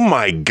showing, oh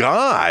my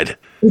God.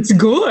 It's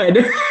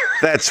good.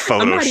 That's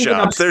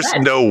Photoshop. There's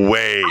no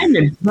way.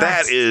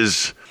 That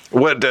is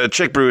what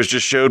Chick Brew has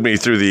just showed me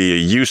through the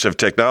use of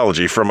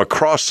technology from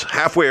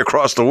halfway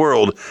across the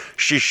world.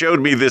 She showed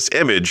me this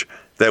image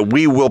that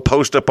we will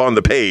post up on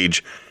the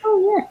page.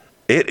 Oh,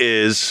 yeah. It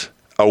is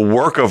a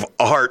work of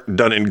art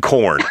done in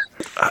corn.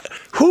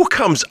 Who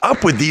comes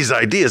up with these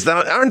ideas?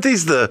 Now, aren't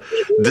these the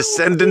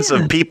descendants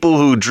of people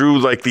who drew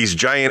like these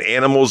giant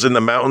animals in the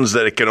mountains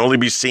that it can only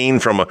be seen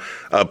from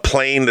a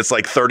plane that's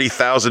like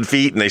 30,000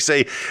 feet? And they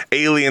say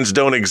aliens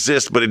don't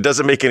exist, but it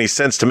doesn't make any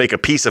sense to make a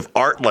piece of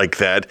art like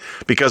that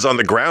because on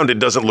the ground it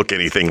doesn't look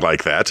anything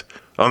like that.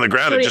 On the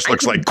ground it just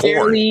looks like corn. I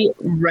can barely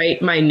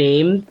write my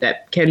name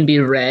that can be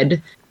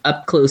read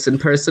up close and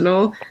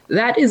personal.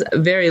 That is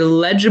very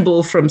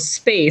legible from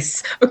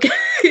space. Okay.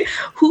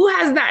 Who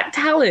has that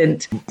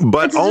talent?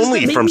 But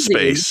only from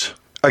space.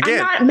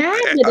 Again, I'm not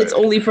mad that it's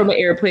only from an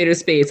airplane or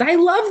space. I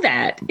love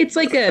that. It's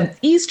like a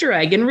Easter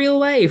egg in real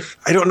life.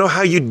 I don't know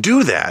how you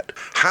do that.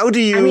 How do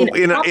you,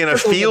 in a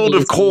field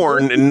of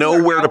corn,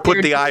 know where to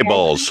put the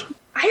eyeballs?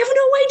 I have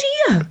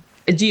no idea.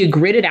 Do you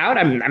grid it out?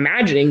 I'm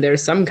imagining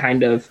there's some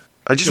kind of...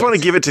 I just want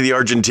to give it to the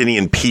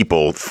Argentinian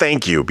people.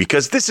 Thank you,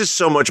 because this is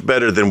so much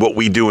better than what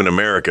we do in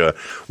America,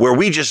 where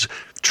we just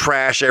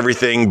trash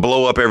everything,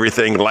 blow up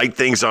everything, light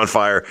things on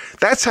fire.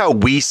 That's how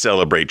we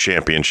celebrate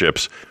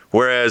championships.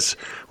 Whereas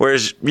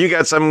you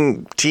got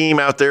some team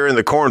out there in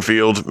the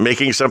cornfield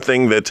making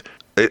something that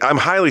I'm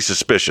highly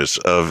suspicious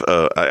of.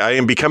 I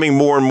am becoming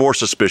more and more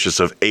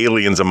suspicious of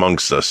aliens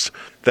amongst us.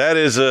 That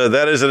is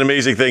an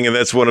amazing thing, and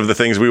that's one of the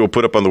things we will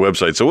put up on the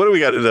website. So what do we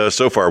got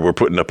so far we're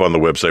putting up on the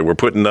website? We're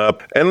putting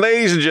up, and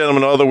ladies and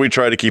gentlemen, although we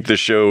try to keep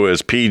this show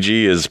as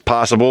PG as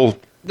possible,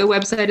 the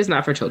website is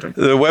not for children.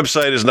 The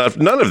website is not,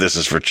 none of this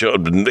is for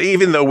children,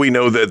 even though we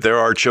know that there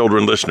are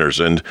children listeners.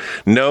 And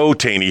no,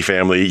 Taney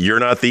family, you're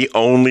not the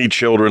only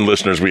children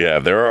listeners we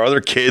have. There are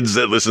other kids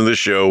that listen to this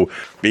show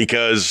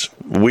because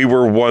we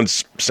were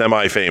once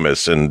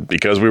semi-famous. And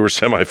because we were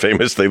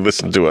semi-famous, they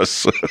listened to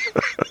us.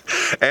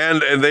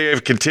 and they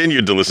have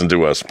continued to listen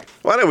to us.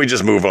 Why don't we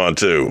just move on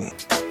to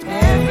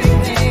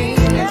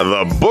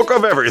the Book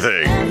of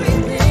Everything.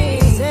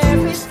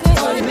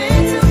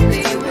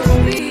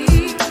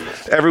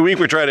 Every week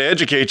we try to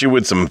educate you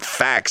with some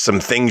facts, some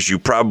things you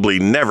probably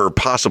never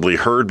possibly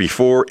heard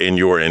before in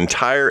your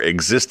entire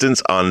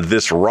existence on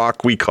this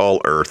rock we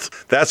call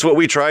Earth. That's what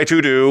we try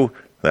to do.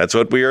 That's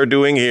what we are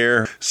doing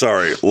here.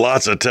 Sorry,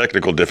 lots of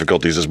technical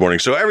difficulties this morning.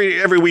 So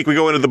every week we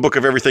go into the Book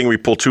of Everything, we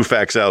pull 2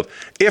 facts out.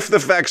 If the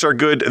facts are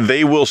good,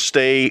 they will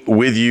stay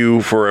with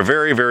you for a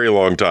very, very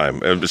long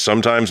time.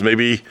 Sometimes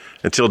maybe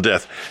until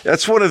death.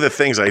 That's one of the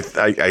things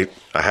I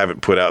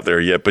haven't put out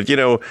there yet. But, you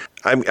know,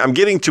 I'm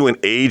getting to an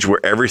age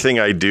where everything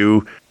I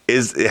do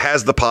it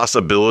has the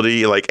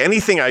possibility, like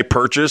anything I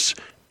purchase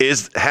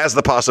has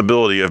the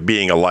possibility of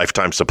being a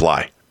lifetime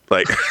supply.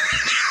 Like,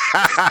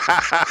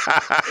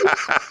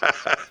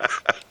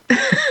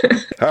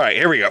 all right,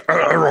 here we go.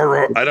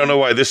 I don't know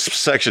why this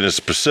section is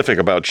specific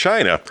about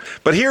China,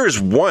 but here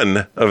is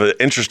one of the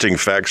interesting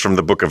facts from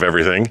the Book of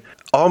Everything.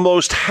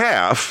 Almost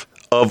half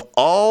of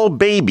all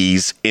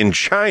babies in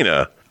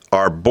China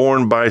are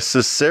born by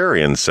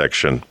cesarean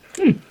section.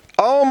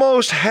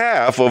 Almost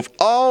half of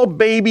all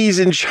babies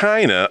in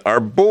China are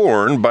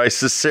born by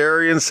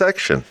cesarean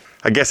section.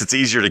 I guess it's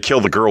easier to kill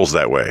the girls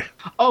that way.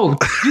 Oh,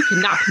 you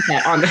cannot put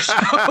that on the show.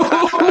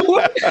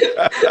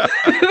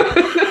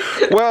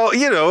 Well,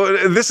 you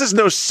know, this is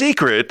no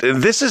secret.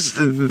 This is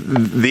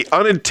the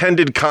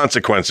unintended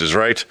consequences,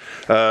 right?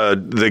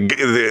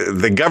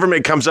 The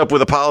government comes up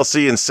with a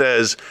policy and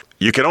says,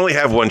 you can only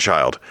have one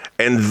child.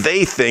 And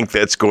they think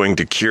that's going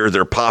to cure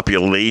their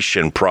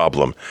population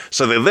problem.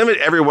 So they limit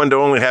everyone to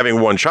only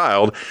having one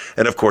child.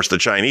 And of course, the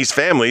Chinese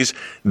families,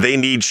 they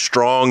need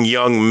strong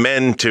young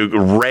men to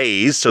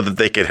raise so that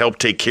they can help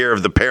take care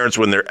of the parents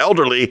when they're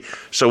elderly.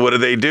 So what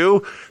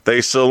do? They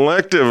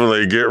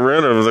selectively get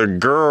rid of the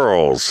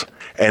girls.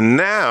 And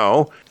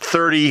now,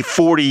 30,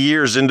 40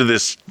 years into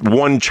this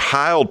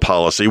one-child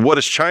policy, what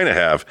does China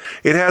have?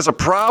 It has a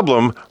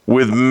problem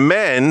with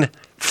men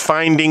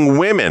finding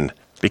women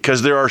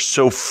because there are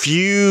so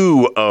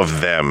few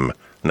of them.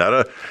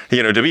 To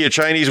be a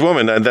Chinese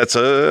woman,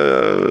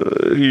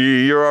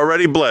 you're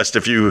already blessed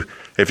if you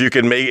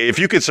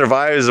could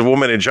survive as a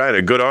woman in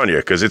China. Good on you,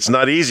 because it's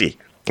not easy.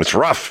 It's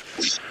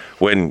rough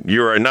when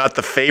you are not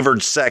the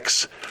favored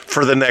sex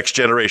for the next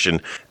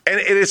generation. And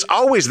it is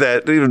always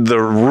the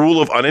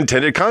rule of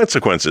unintended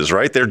consequences,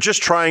 right? They're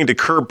just trying to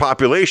curb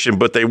population,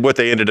 but what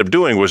they ended up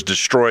doing was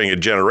destroying a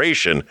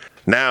generation.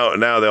 Now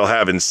they'll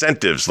have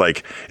incentives,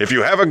 like if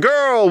you have a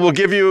girl, we'll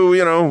give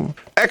you,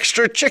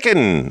 extra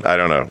chicken. I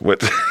don't know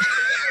what.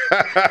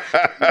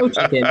 No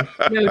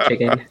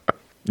chicken.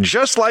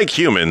 Just like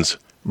humans,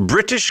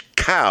 British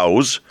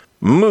cows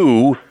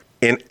moo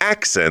in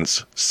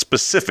accents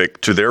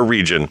specific to their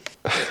region.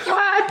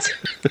 What?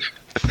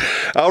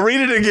 I'll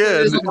read it again.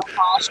 There's like a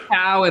posh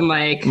cow and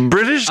like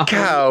British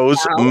cows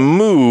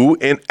moo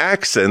in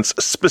accents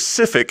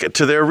specific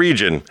to their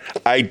region.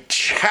 I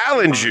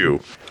challenge you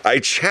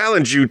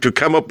to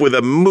come up with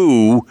a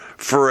moo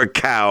for a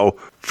cow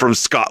from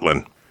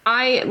Scotland.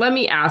 Let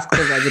me ask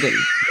the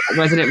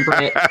resident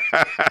Brit.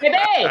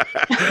 Hey,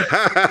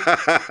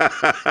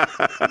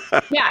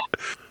 yeah,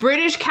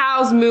 British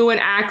cows moo in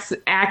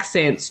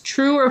accents.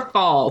 True or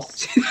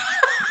false?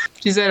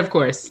 She said, of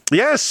course.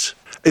 Yes.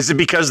 Is it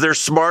because they're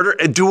smarter?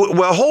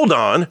 Well, hold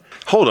on.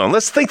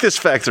 Let's think this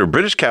fact through.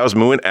 British cows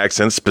moo in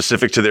accents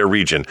specific to their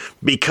region.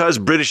 Because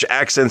British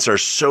accents are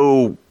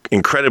so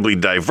incredibly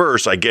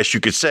diverse, I guess you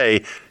could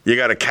say you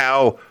got a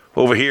cow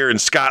over here in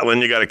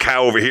Scotland, you got a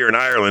cow over here in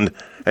Ireland,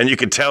 And you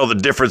can tell the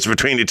difference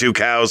between the two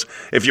cows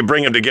if you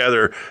bring them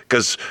together,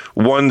 because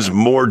one's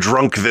more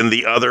drunk than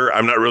the other.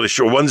 I'm not really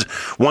sure.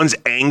 One's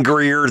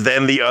angrier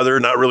than the other.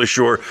 Not really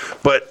sure.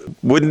 But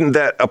wouldn't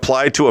that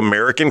apply to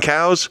American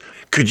cows?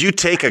 Could you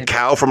take a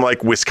cow from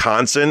like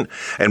Wisconsin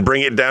and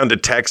bring it down to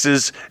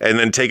Texas, and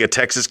then take a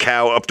Texas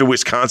cow up to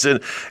Wisconsin,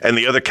 and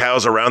the other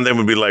cows around them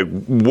would be like,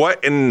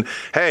 what? And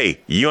hey,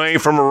 you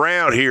ain't from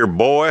around here,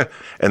 boy.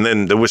 And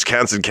then the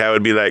Wisconsin cow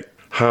would be like,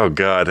 oh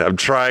God, I'm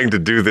trying to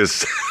do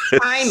this.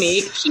 I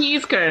make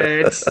cheese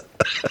curds.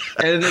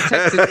 And the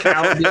Texas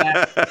cow would be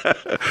like,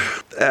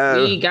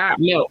 we got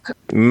milk.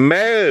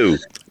 Moo,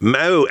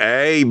 moo,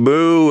 hey.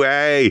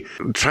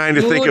 I'm trying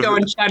to think of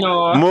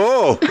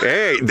moo.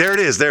 Hey, there it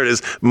is.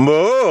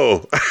 Moo.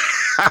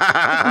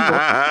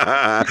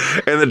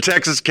 And the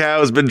Texas cow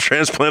has been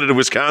transplanted to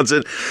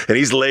Wisconsin, and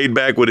he's laid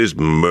back with his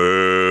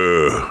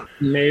moo.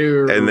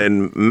 Moo. And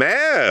then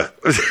meh.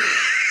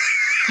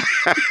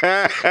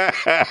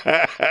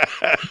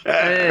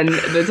 And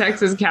the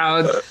Texas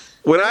cow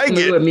when I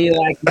get at me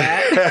like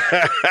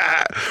that.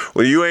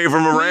 Well, you ain't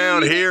from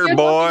around here,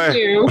 boy.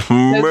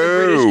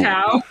 Moo.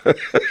 Cow.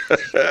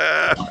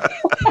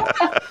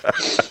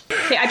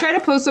 Hey, I tried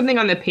to post something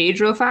on the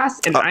page real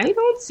fast, and I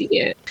don't see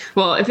it.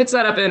 Well, if it's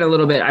set up in a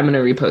little bit, I'm going to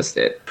repost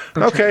it.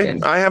 Okay,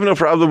 I have no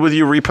problem with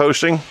you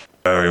reposting.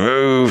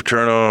 Remove,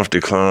 turn off,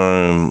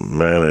 decline,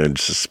 manage,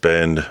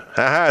 suspend.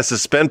 Haha,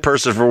 suspend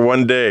person for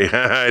 1 day.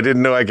 I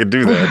didn't know I could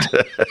do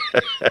that.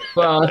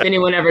 Well, if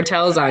anyone ever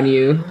tells on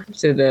you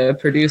to the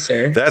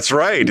producer. That's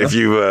right. If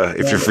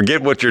you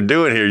forget what you're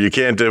doing here, you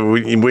can't.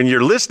 When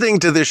you're listening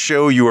to this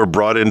show, you are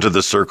brought into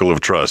the circle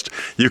of trust.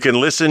 You can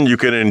listen, you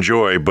can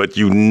enjoy, but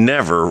you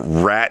never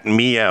rat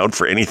me out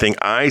for anything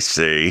I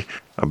say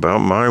about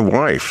my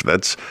wife.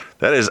 That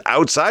is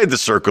outside the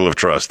circle of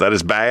trust. That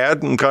is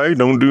bad. Okay,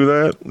 don't do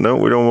that. No,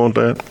 we don't want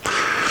that.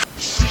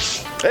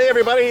 Hey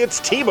everybody, it's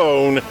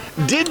T-Bone.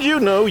 Did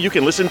you know you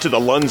can listen to the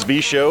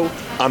Lunsby Show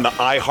on the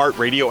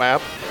iHeartRadio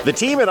app? The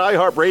team at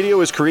iHeartRadio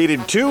has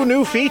created 2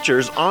 new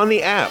features on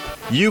the app.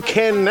 You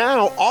can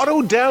now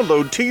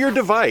auto-download to your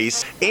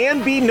device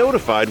and be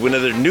notified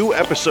whenever new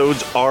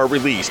episodes are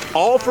released,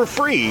 all for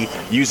free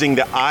using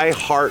the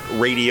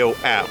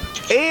iHeartRadio app.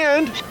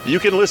 And you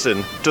can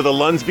listen to the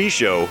Lunsby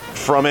Show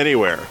from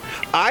anywhere.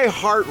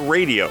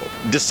 iHeartRadio.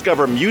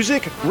 Discover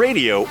music,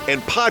 radio,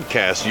 and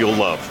podcasts you'll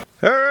love.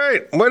 All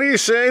right, what do you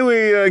say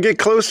we get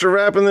close to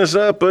wrapping this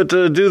up, but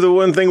do the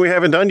one thing we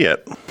haven't done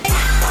yet?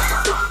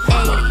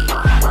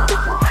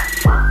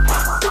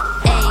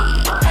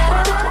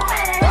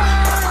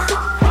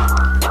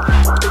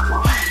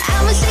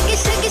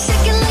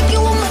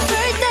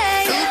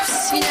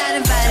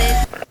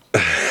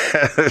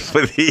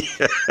 For the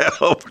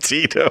help,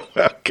 Tito.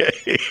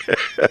 Okay.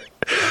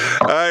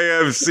 I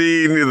have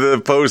seen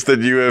the post that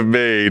you have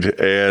made,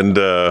 and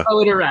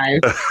it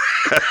arrived.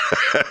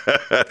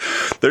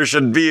 There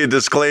should be a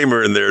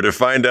disclaimer in there. To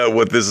find out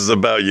what this is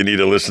about, you need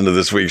to listen to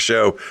this week's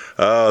show.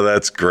 Oh,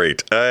 that's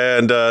great.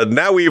 And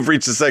now we've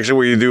reached the section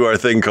where you do our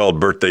thing called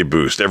Birthday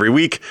Boost. Every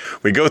week,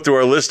 we go through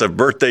our list of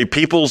birthday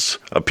peoples,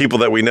 people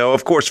that we know.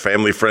 Of course,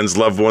 family, friends,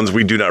 loved ones.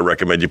 We do not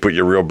recommend you put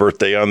your real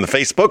birthday on the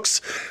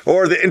Facebooks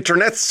or the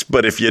internets,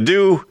 but if you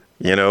do,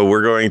 you know,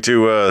 we're going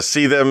to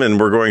see them and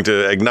we're going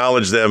to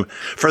acknowledge them.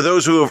 For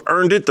those who have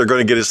earned it, they're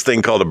going to get this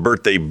thing called a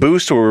birthday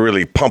boost, where we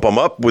really pump them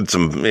up with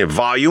some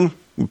volume,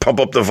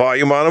 pump up the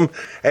volume on them.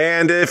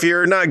 And if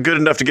you're not good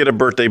enough to get a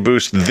birthday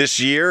boost this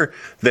year,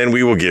 then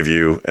we will give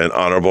you an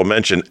honorable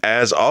mention.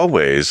 As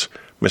always,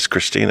 Miss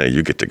Christina,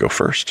 you get to go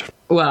first.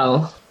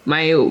 Well,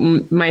 my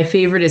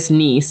favoriteest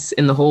niece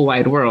in the whole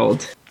wide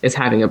world is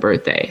having a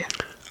birthday.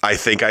 I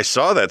think I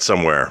saw that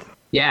somewhere.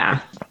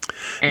 Yeah.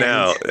 And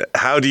now,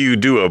 how do you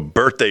do a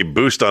birthday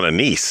boost on a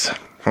niece?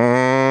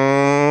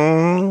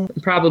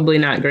 Probably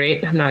not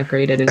great. I'm not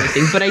great at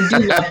anything, but I do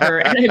love her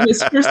and I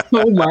miss her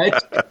so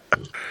much.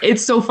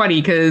 It's so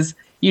funny because,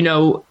 you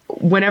know,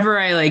 whenever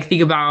I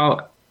think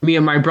about me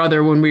and my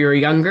brother when we were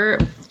younger,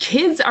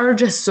 kids are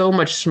just so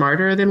much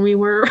smarter than we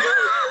were.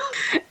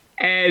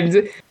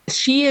 And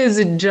she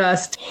is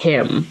just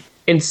him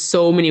in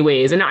so many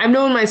ways. And I've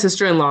known my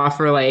sister-in-law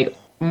for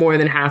more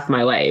than half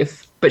my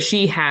life. But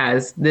she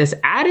has this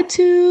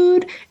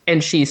attitude,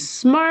 and she's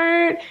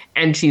smart,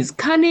 and she's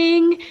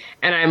cunning.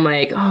 And I'm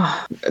like,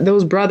 oh,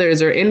 those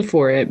brothers are in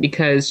for it,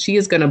 because she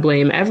is going to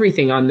blame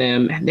everything on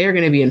them, and they're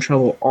going to be in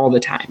trouble all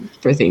the time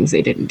for things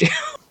they didn't do.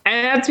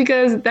 And that's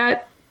because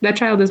that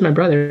child is my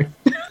brother.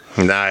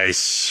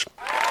 Nice.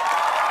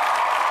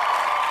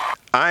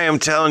 I am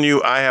telling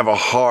you, I have a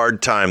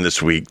hard time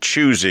this week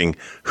choosing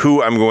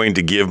who I'm going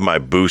to give my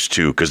boost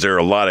to, because there are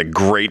a lot of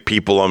great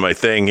people on my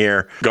thing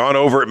here. Gone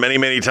over it many,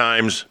 many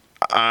times.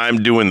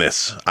 I'm doing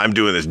this.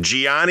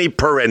 Gianni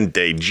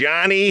Parente.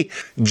 Gianni,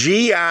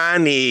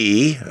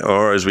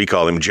 or as we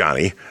call him,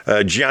 Johnny.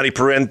 Gianni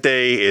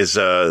Parente is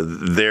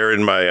there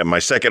in my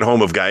second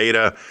home of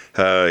Gaeta.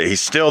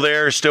 He's still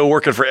there, still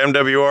working for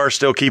MWR,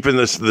 still keeping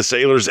the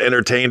sailors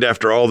entertained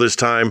after all this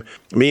time.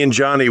 Me and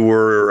Johnny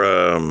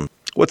were...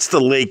 what's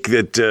the lake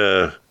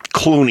that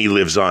Clooney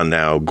lives on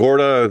now.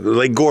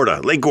 Lake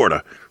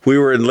Gorda. We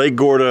were in Lake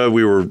Gorda.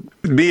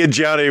 Me and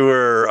Johnny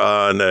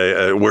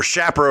were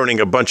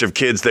chaperoning a bunch of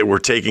kids that were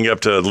taking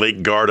up to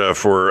Lake Garda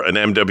for an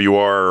MWR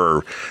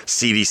or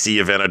CDC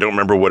event. I don't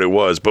remember what it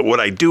was. But what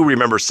I do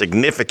remember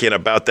significant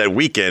about that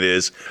weekend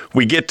is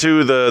we get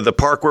to the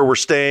park where we're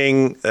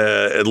staying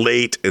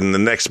late, and the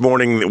next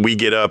morning we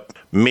get up,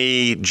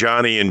 me,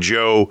 Johnny, and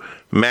Joe,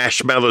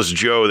 Marshmallows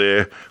Joe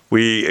there.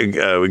 We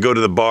go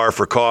to the bar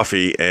for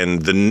coffee,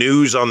 and the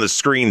news on the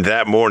screen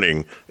that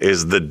morning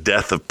is the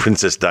death of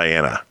Princess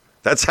Diana.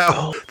 That's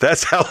how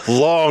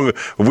long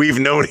we've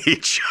known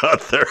each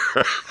other.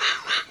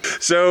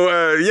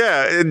 So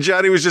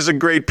Johnny was just a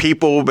great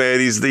people, man.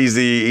 He's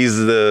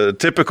the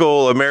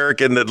typical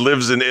American that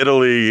lives in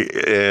Italy,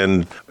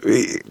 and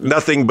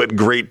nothing but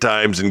great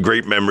times and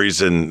great memories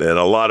and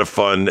a lot of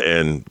fun.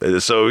 And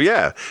so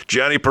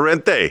Johnny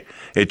Parente,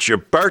 it's your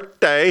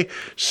birthday.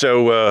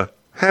 So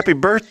happy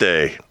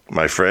birthday,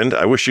 my friend.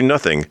 I wish you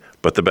nothing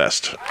but the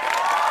best.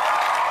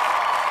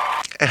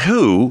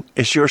 Who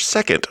is your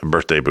second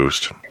birthday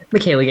boost?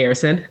 Michaela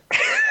Garrison.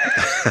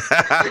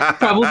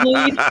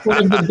 Probably one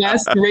of the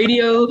best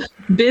radio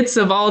bits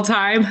of all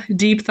time.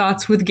 Deep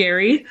Thoughts with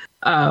Gary.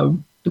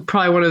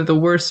 Probably one of the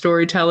worst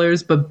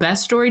storytellers, but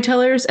best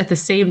storytellers at the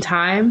same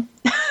time.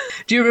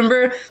 Do you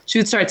remember she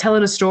would start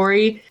telling a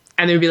story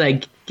and they would be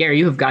like, Gary,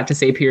 you have got to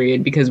say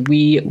period because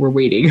we were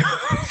waiting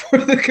for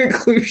the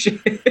conclusion.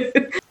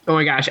 Oh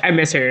my gosh, I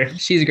miss her.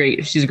 She's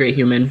great. She's a great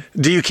human.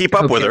 Do you keep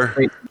up with her?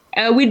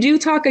 We do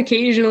talk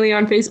occasionally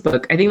on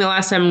Facebook. I think the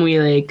last time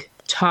we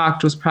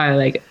talked was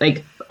probably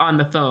like on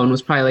the phone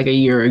was probably like a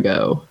year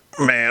ago.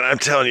 Man, I'm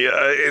telling you,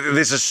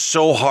 this is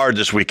so hard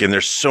this weekend.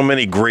 There's so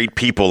many great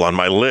people on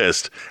my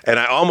list. And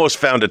I almost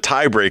found a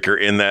tiebreaker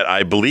in that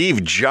I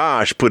believe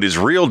Josh put his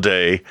real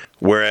day,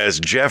 whereas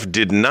Jeff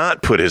did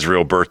not put his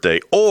real birthday.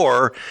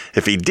 Or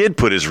if he did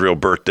put his real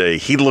birthday,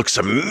 he looks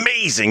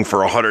amazing for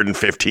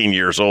 115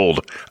 years old.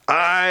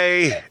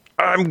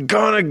 I'm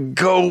gonna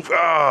go.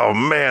 Oh,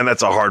 man,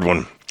 that's a hard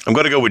one. I'm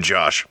going to go with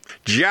Josh.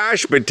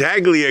 Josh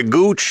Battaglia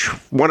Gooch,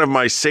 one of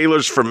my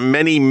sailors from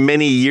many,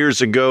 many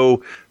years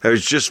ago. I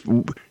was just,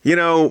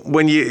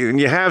 when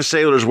you have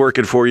sailors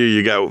working for you,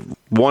 you got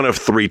one of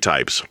three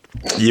types.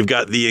 You've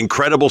got the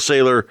incredible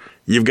sailor,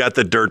 you've got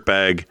the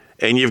dirtbag,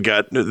 and you've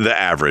got the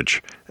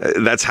average.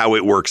 That's how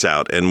it works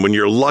out. And when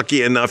you're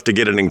lucky enough to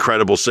get an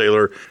incredible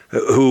sailor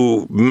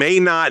who may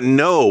not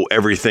know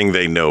everything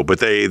they know, but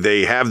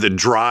they have the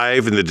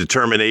drive and the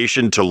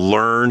determination to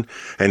learn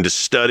and to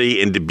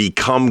study and to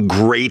become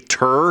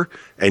greater.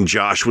 And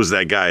Josh was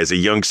that guy. As a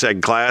young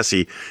second class,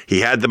 he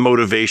had the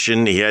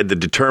motivation, he had the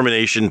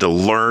determination to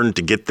learn,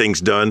 to get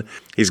things done.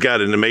 He's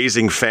got an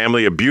amazing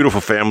family, a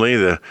beautiful family.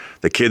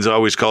 The kids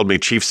always called me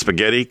Chief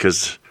Spaghetti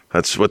because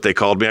that's what they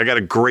called me. I got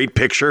a great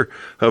picture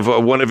of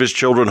one of his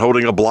children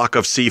holding a block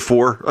of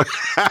C4.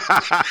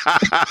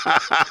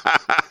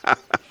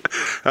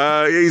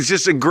 He's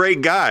just a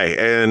great guy,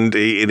 and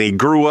he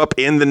grew up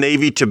in the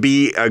Navy to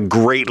be a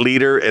great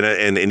leader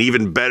and an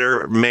even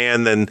better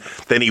man than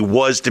he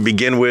was to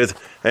begin with.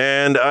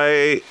 And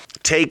I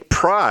take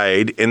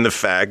pride in the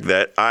fact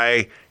that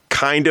I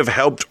kind of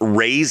helped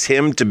raise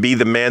him to be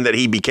the man that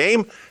he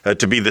became,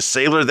 to be the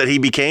sailor that he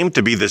became,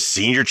 to be the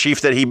senior chief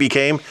that he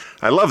became.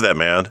 I love that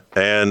man,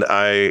 and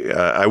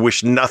I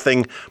wish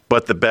nothing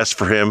but the best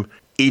for him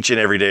each and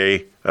every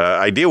day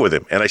I deal with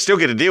him. And I still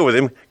get to deal with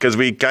him because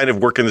we kind of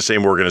work in the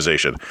same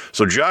organization.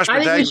 So Josh,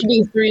 I think we should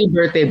do 3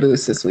 birthday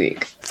boosts this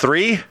week.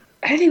 3?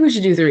 I think we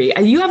should do 3.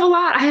 You have a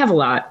lot. I have a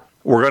lot.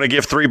 We're going to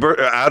give 3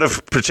 out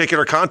of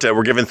particular content.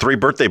 We're giving 3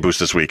 birthday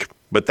boosts this week.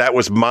 But that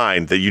was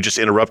mine that you just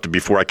interrupted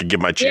before I could give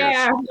my cheers.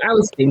 Yeah, I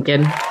was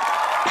thinking.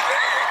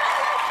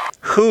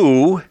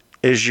 Who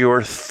is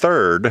your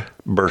 3rd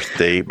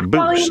birthday boost?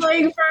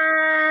 Holly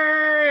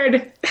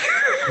Langford.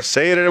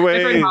 Say it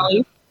anyway. My friend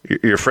Holly.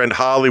 Your friend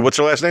Holly. What's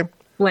her last name?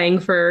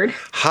 Langford.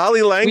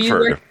 Holly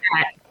Langford. We worked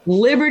at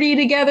Liberty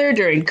together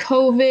during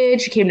COVID.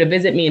 She came to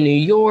visit me in New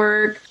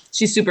York.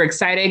 She's super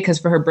excited because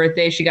for her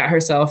birthday, she got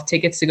herself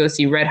tickets to go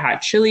see Red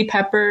Hot Chili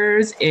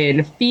Peppers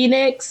in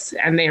Phoenix.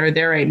 And they are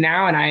there right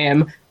now. And I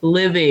am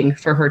living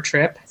for her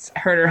trip.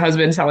 Her and her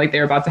husband sound like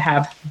they're about to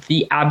have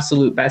the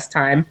absolute best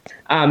time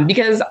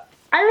because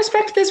I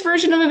respect this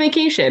version of a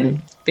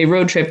vacation. They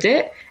road tripped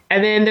it.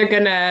 And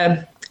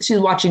then she's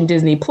watching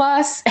Disney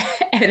Plus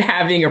and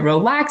having a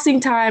relaxing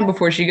time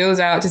before she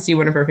goes out to see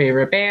one of her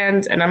favorite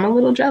bands. And I'm a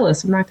little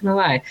jealous. I'm not going to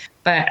lie.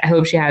 But I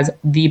hope she has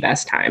the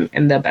best time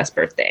and the best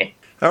birthday.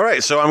 All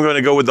right, so I'm going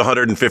to go with the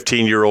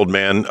 115-year-old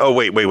man. Oh,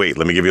 wait.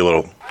 Let me give you a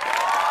little.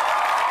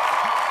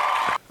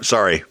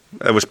 Sorry,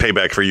 that was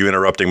payback for you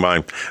interrupting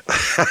mine.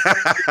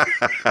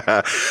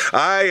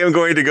 I am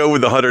going to go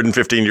with the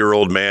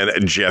 115-year-old man,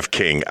 Jeff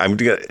King.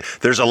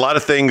 There's a lot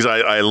of things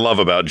I love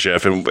about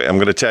Jeff, and I'm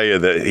going to tell you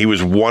that he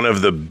was one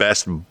of the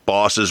best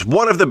bosses,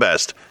 one of the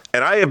best.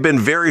 And I have been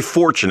very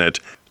fortunate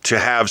to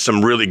have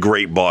some really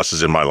great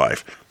bosses in my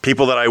life.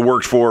 people that I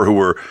worked for who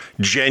were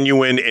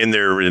genuine in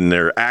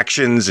their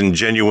actions and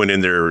genuine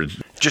in their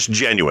just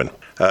genuine.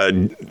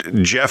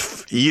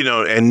 Jeff,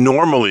 and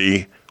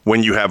normally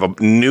when you have a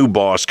new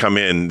boss come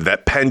in,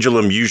 that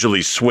pendulum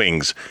usually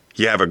swings.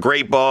 You have a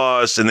great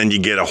boss, and then you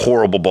get a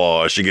horrible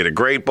boss. You get a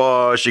great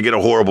boss, you get a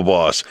horrible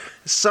boss.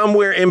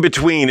 Somewhere in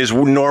between is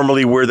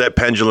normally where that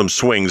pendulum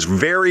swings.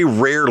 Very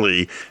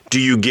rarely do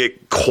you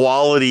get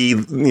quality,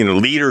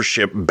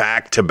 leadership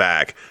back to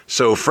back.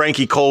 So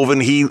Frankie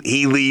Colvin,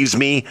 he leaves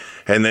me,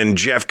 and then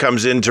Jeff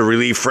comes in to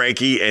relieve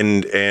Frankie,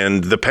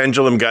 and the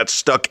pendulum got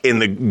stuck in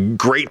the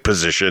great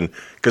position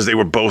because they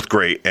were both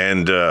great.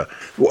 And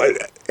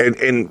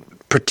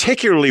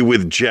particularly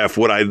with Jeff,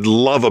 what I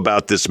love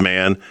about this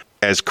man,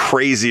 as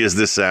crazy as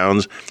this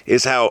sounds,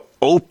 is how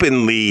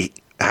open he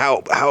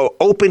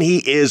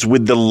is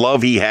with the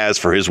love he has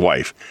for his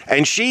wife.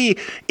 And she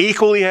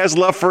equally has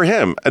love for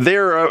him.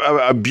 They're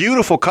a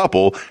beautiful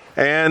couple,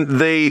 and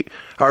they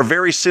are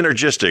very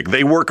synergistic.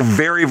 They work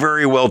very,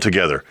 very well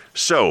together.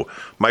 So,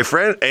 my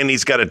friend, and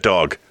he's got a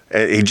dog.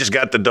 He just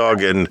got the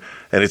dog, and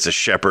it's a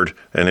shepherd,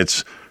 and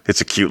it's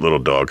a cute little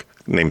dog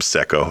named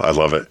Secco. I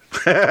love it.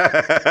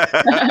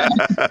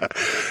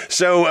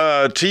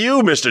 So, to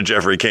you, Mr.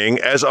 Jeffrey King,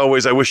 as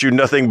always, I wish you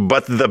nothing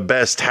but the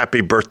best.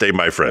 Happy birthday,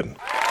 my friend.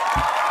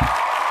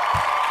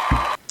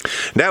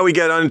 Now we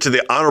get on to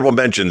the honorable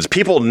mentions.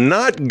 People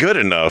not good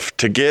enough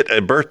to get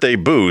a birthday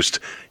boost.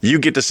 You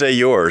get to say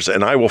yours,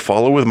 and I will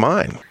follow with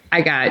mine.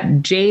 I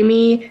got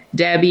Jamie,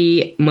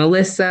 Debbie,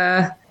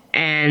 Melissa,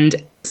 and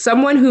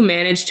someone who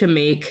managed to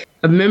make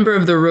a member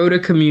of the Rhoda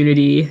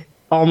community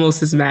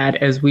almost as mad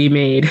as we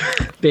made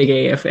Big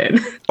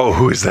AFN. Oh,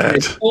 who is that?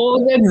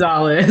 Nicole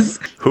Gonzalez.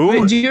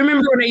 Who? Do you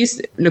remember when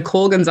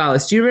Nicole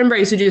Gonzalez, do you remember I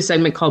used to do a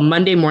segment called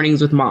Monday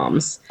Mornings with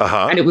Moms?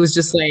 Uh-huh. And it was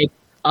just like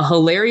a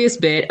hilarious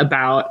bit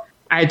about,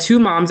 I had two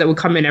moms that would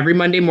come in every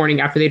Monday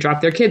morning after they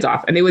dropped their kids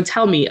off, and they would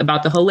tell me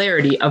about the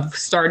hilarity of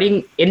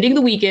ending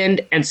the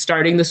weekend and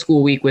starting the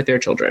school week with their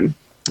children,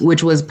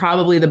 which was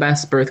probably the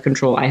best birth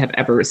control I have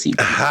ever received.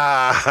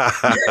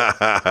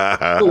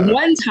 But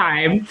one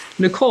time,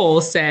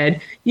 Nicole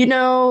said,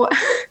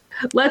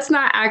 let's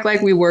not act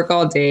like we work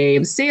all day.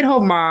 I'm a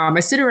stay-at-home mom.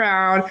 I sit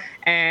around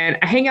and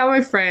I hang out with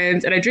my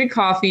friends and I drink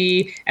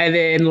coffee. And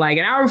then like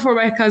an hour before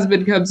my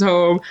husband comes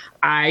home,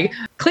 I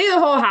clean the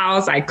whole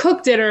house, I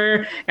cook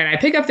dinner, and I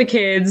pick up the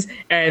kids.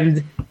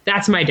 And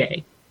that's my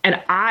day. And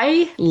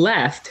I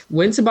left,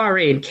 went to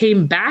Bahrain,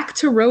 came back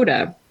to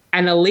Rhoda.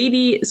 And a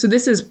lady, so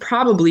this is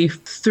probably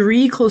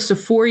 3, close to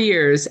 4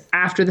 years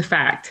after the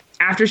fact,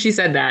 after she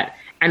said that.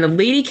 And a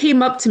lady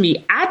came up to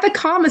me at the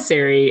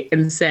commissary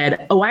and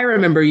said, "Oh, I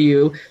remember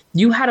you.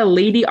 You had a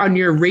lady on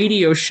your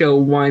radio show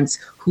once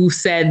who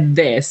said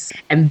this,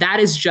 and that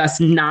is just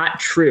not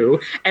true."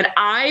 And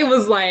I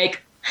was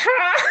like,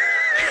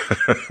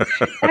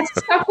 that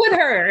stuck with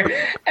her.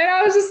 And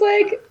I was just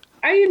like,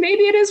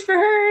 maybe it is for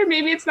her.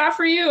 Maybe it's not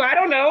for you. I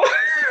don't know.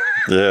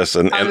 Yes,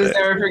 and I'll just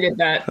never forget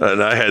that.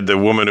 And I had the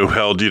woman who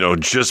held,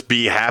 just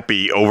be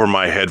happy over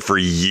my head for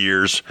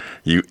years.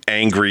 You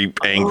angry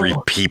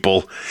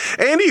people.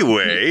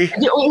 Anyway.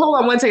 Wait, hold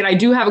on one second. I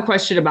do have a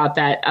question about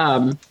that.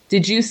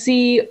 Did you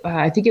see,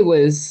 I think it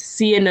was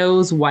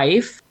CNO's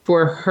wife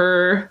for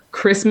her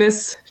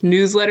Christmas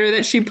newsletter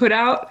that she put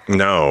out?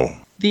 No.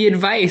 The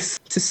advice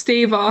to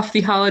stave off the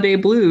holiday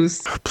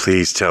blues.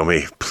 Please tell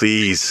me,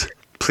 please.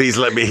 Please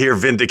let me hear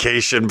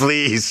vindication,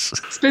 please.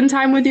 Spend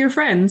time with your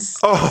friends.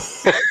 Oh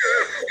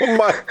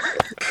my.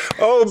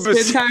 Oh,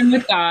 spend time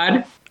with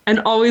God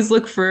and always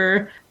look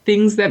for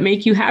things that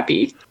make you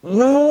happy.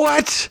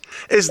 What?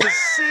 Is the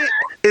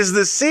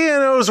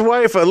CNO's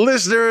wife a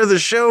listener of the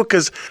show?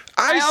 Because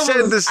I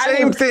said the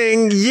same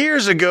thing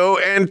years ago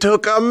and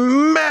took a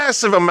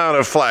massive amount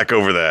of flack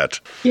over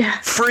that. Yeah.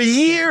 For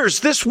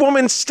years, this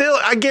woman still,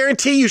 I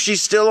guarantee you,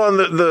 she's still on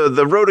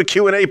the Rhoda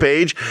Q&A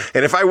page.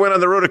 And if I went on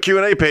the Rhoda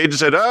Q&A page and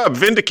said,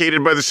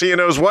 vindicated by the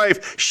CNO's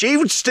wife, she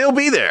would still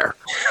be there.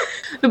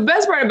 The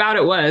best part about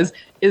it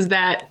is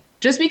that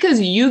just because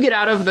you get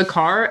out of the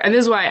car, and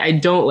this is why I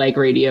don't like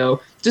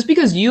radio, just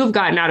because you have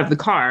gotten out of the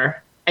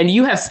car and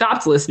you have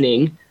stopped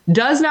listening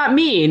does not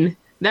mean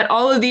that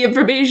all of the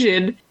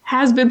information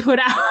has been put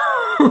out.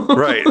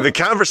 Right. The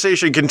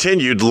conversation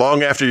continued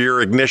long after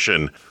your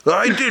ignition.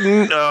 I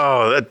didn't.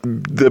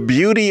 The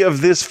beauty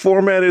of this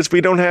format is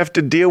we don't have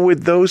to deal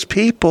with those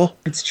people.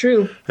 It's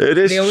true. It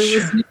is. They only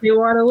listen if they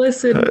want to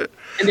listen.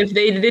 And if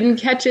they didn't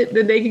catch it,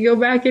 then they can go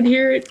back and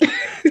hear it.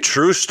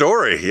 True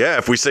story. Yeah.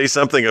 If we say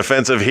something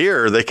offensive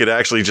here, they could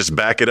actually just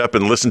back it up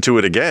and listen to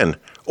it again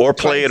or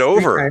play it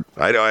over.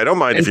 I don't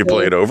mind if you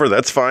play it over.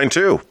 That's fine,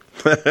 too.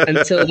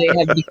 Until they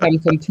have become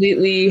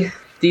completely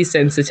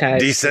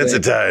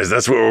desensitized.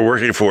 That's what we're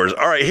working for.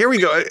 All right, here we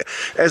go.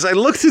 As I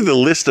look through the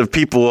list of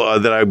people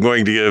that I'm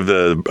going to give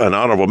an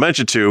honorable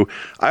mention to,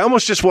 I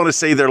almost just want to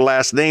say their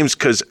last names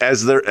because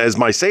as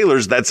my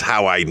sailors, that's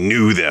how I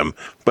knew them.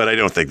 But I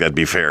don't think that'd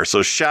be fair.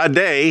 So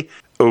Sade,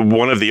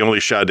 one of the only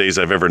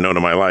Sades I've ever known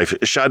in my life,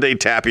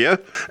 Sade Tapia,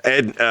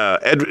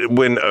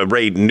 Edwin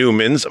Ray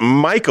Newmans,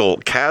 Michael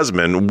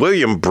Casman,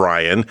 William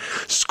Bryan,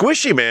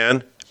 Squishy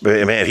Man,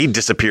 Man, he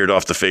disappeared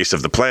off the face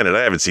of the planet.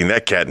 I haven't seen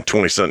that cat in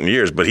 20-something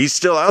years, but he's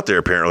still out there,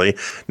 apparently.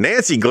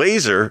 Nancy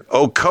Glazer,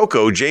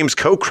 Coco, James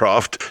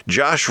Cocroft,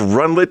 Josh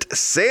Runlet,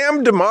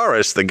 Sam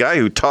Damaris, the guy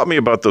who taught me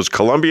about those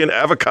Colombian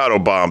avocado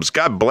bombs.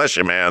 God bless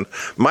you, man.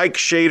 Mike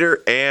Shader,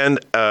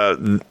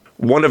 and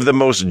one of the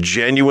most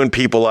genuine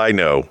people I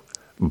know,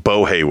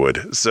 Bo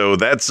Haywood. So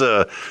that's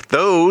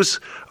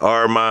those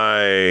are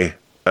my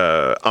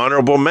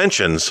honorable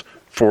mentions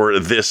for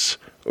this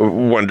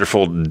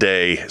wonderful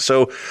day.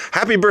 So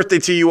happy birthday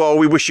to you all.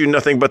 We wish you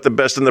nothing but the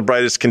best and the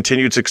brightest,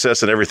 continued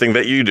success in everything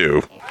that you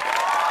do.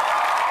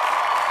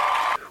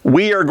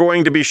 We are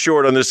going to be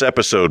short on this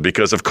episode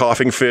because of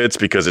coughing fits,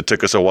 because it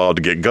took us a while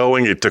to get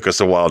going. It took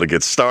us a while to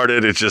get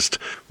started. It's just,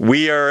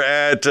 we are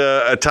at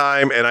a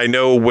time, and I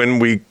know when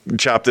we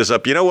chop this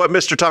up, you know what,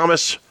 Mr.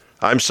 Thomas?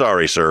 I'm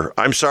sorry, sir.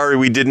 I'm sorry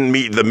we didn't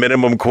meet the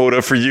minimum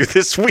quota for you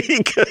this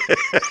week.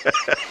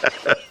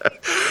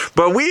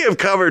 But we have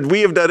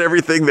done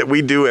everything that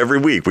we do every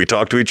week. We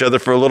talk to each other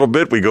for a little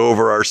bit. We go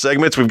over our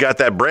segments. We've got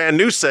that brand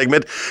new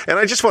segment. And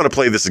I just want to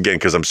play this again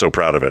because I'm so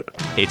proud of it.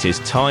 It is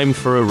time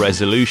for a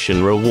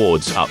resolution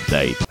rewards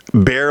update.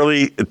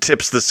 Barely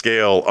tips the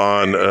scale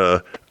on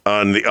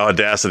the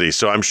Audacity.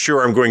 So I'm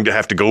sure I'm going to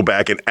have to go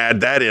back and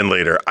add that in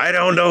later. I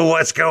don't know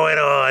what's going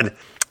on.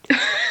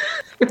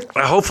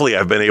 Hopefully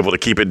I've been able to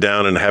keep it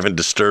down and haven't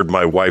disturbed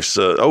my wife's,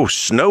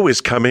 snow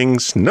is coming.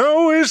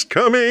 Snow is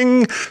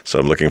coming. So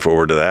I'm looking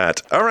forward to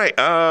that. All right.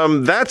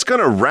 That's going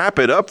to wrap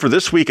it up for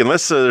this week.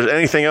 Unless there's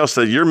anything else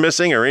that you're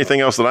missing or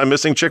anything else that I'm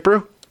missing, Chick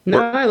Brew?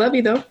 No, I love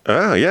you, though.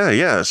 Oh,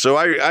 yeah. So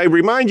I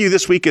remind you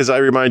this week, as I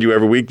remind you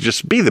every week,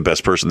 just be the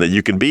best person that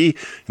you can be.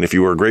 And if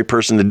you were a great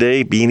person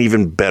today, be an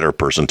even better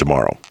person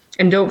tomorrow.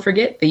 And don't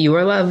forget that you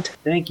are loved.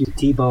 Thank you,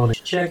 T-Bone.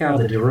 Check out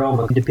the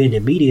Jerome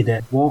independent media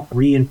that won't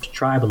reinforce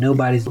tribal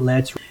nobody's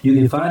let's. You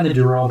can find the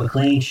Jerome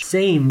McClain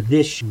same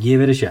this.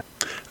 Give it a shot.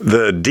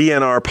 The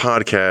DNR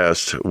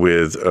podcast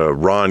with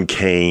Ron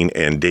Kane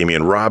and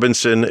Damian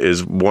Robinson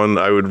is one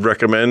I would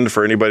recommend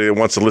for anybody that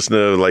wants to listen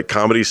to like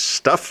comedy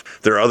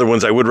stuff. There are other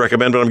ones I would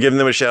recommend, but I'm giving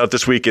them a shout out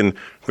this week, and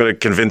I'm going to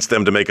convince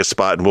them to make a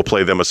spot, and we'll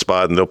play them a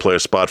spot, and they'll play a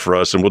spot for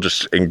us, and we'll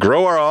just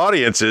grow our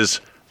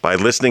audiences by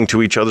listening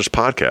to each other's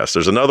podcasts.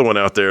 There's another one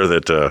out there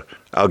that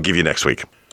I'll give you next week.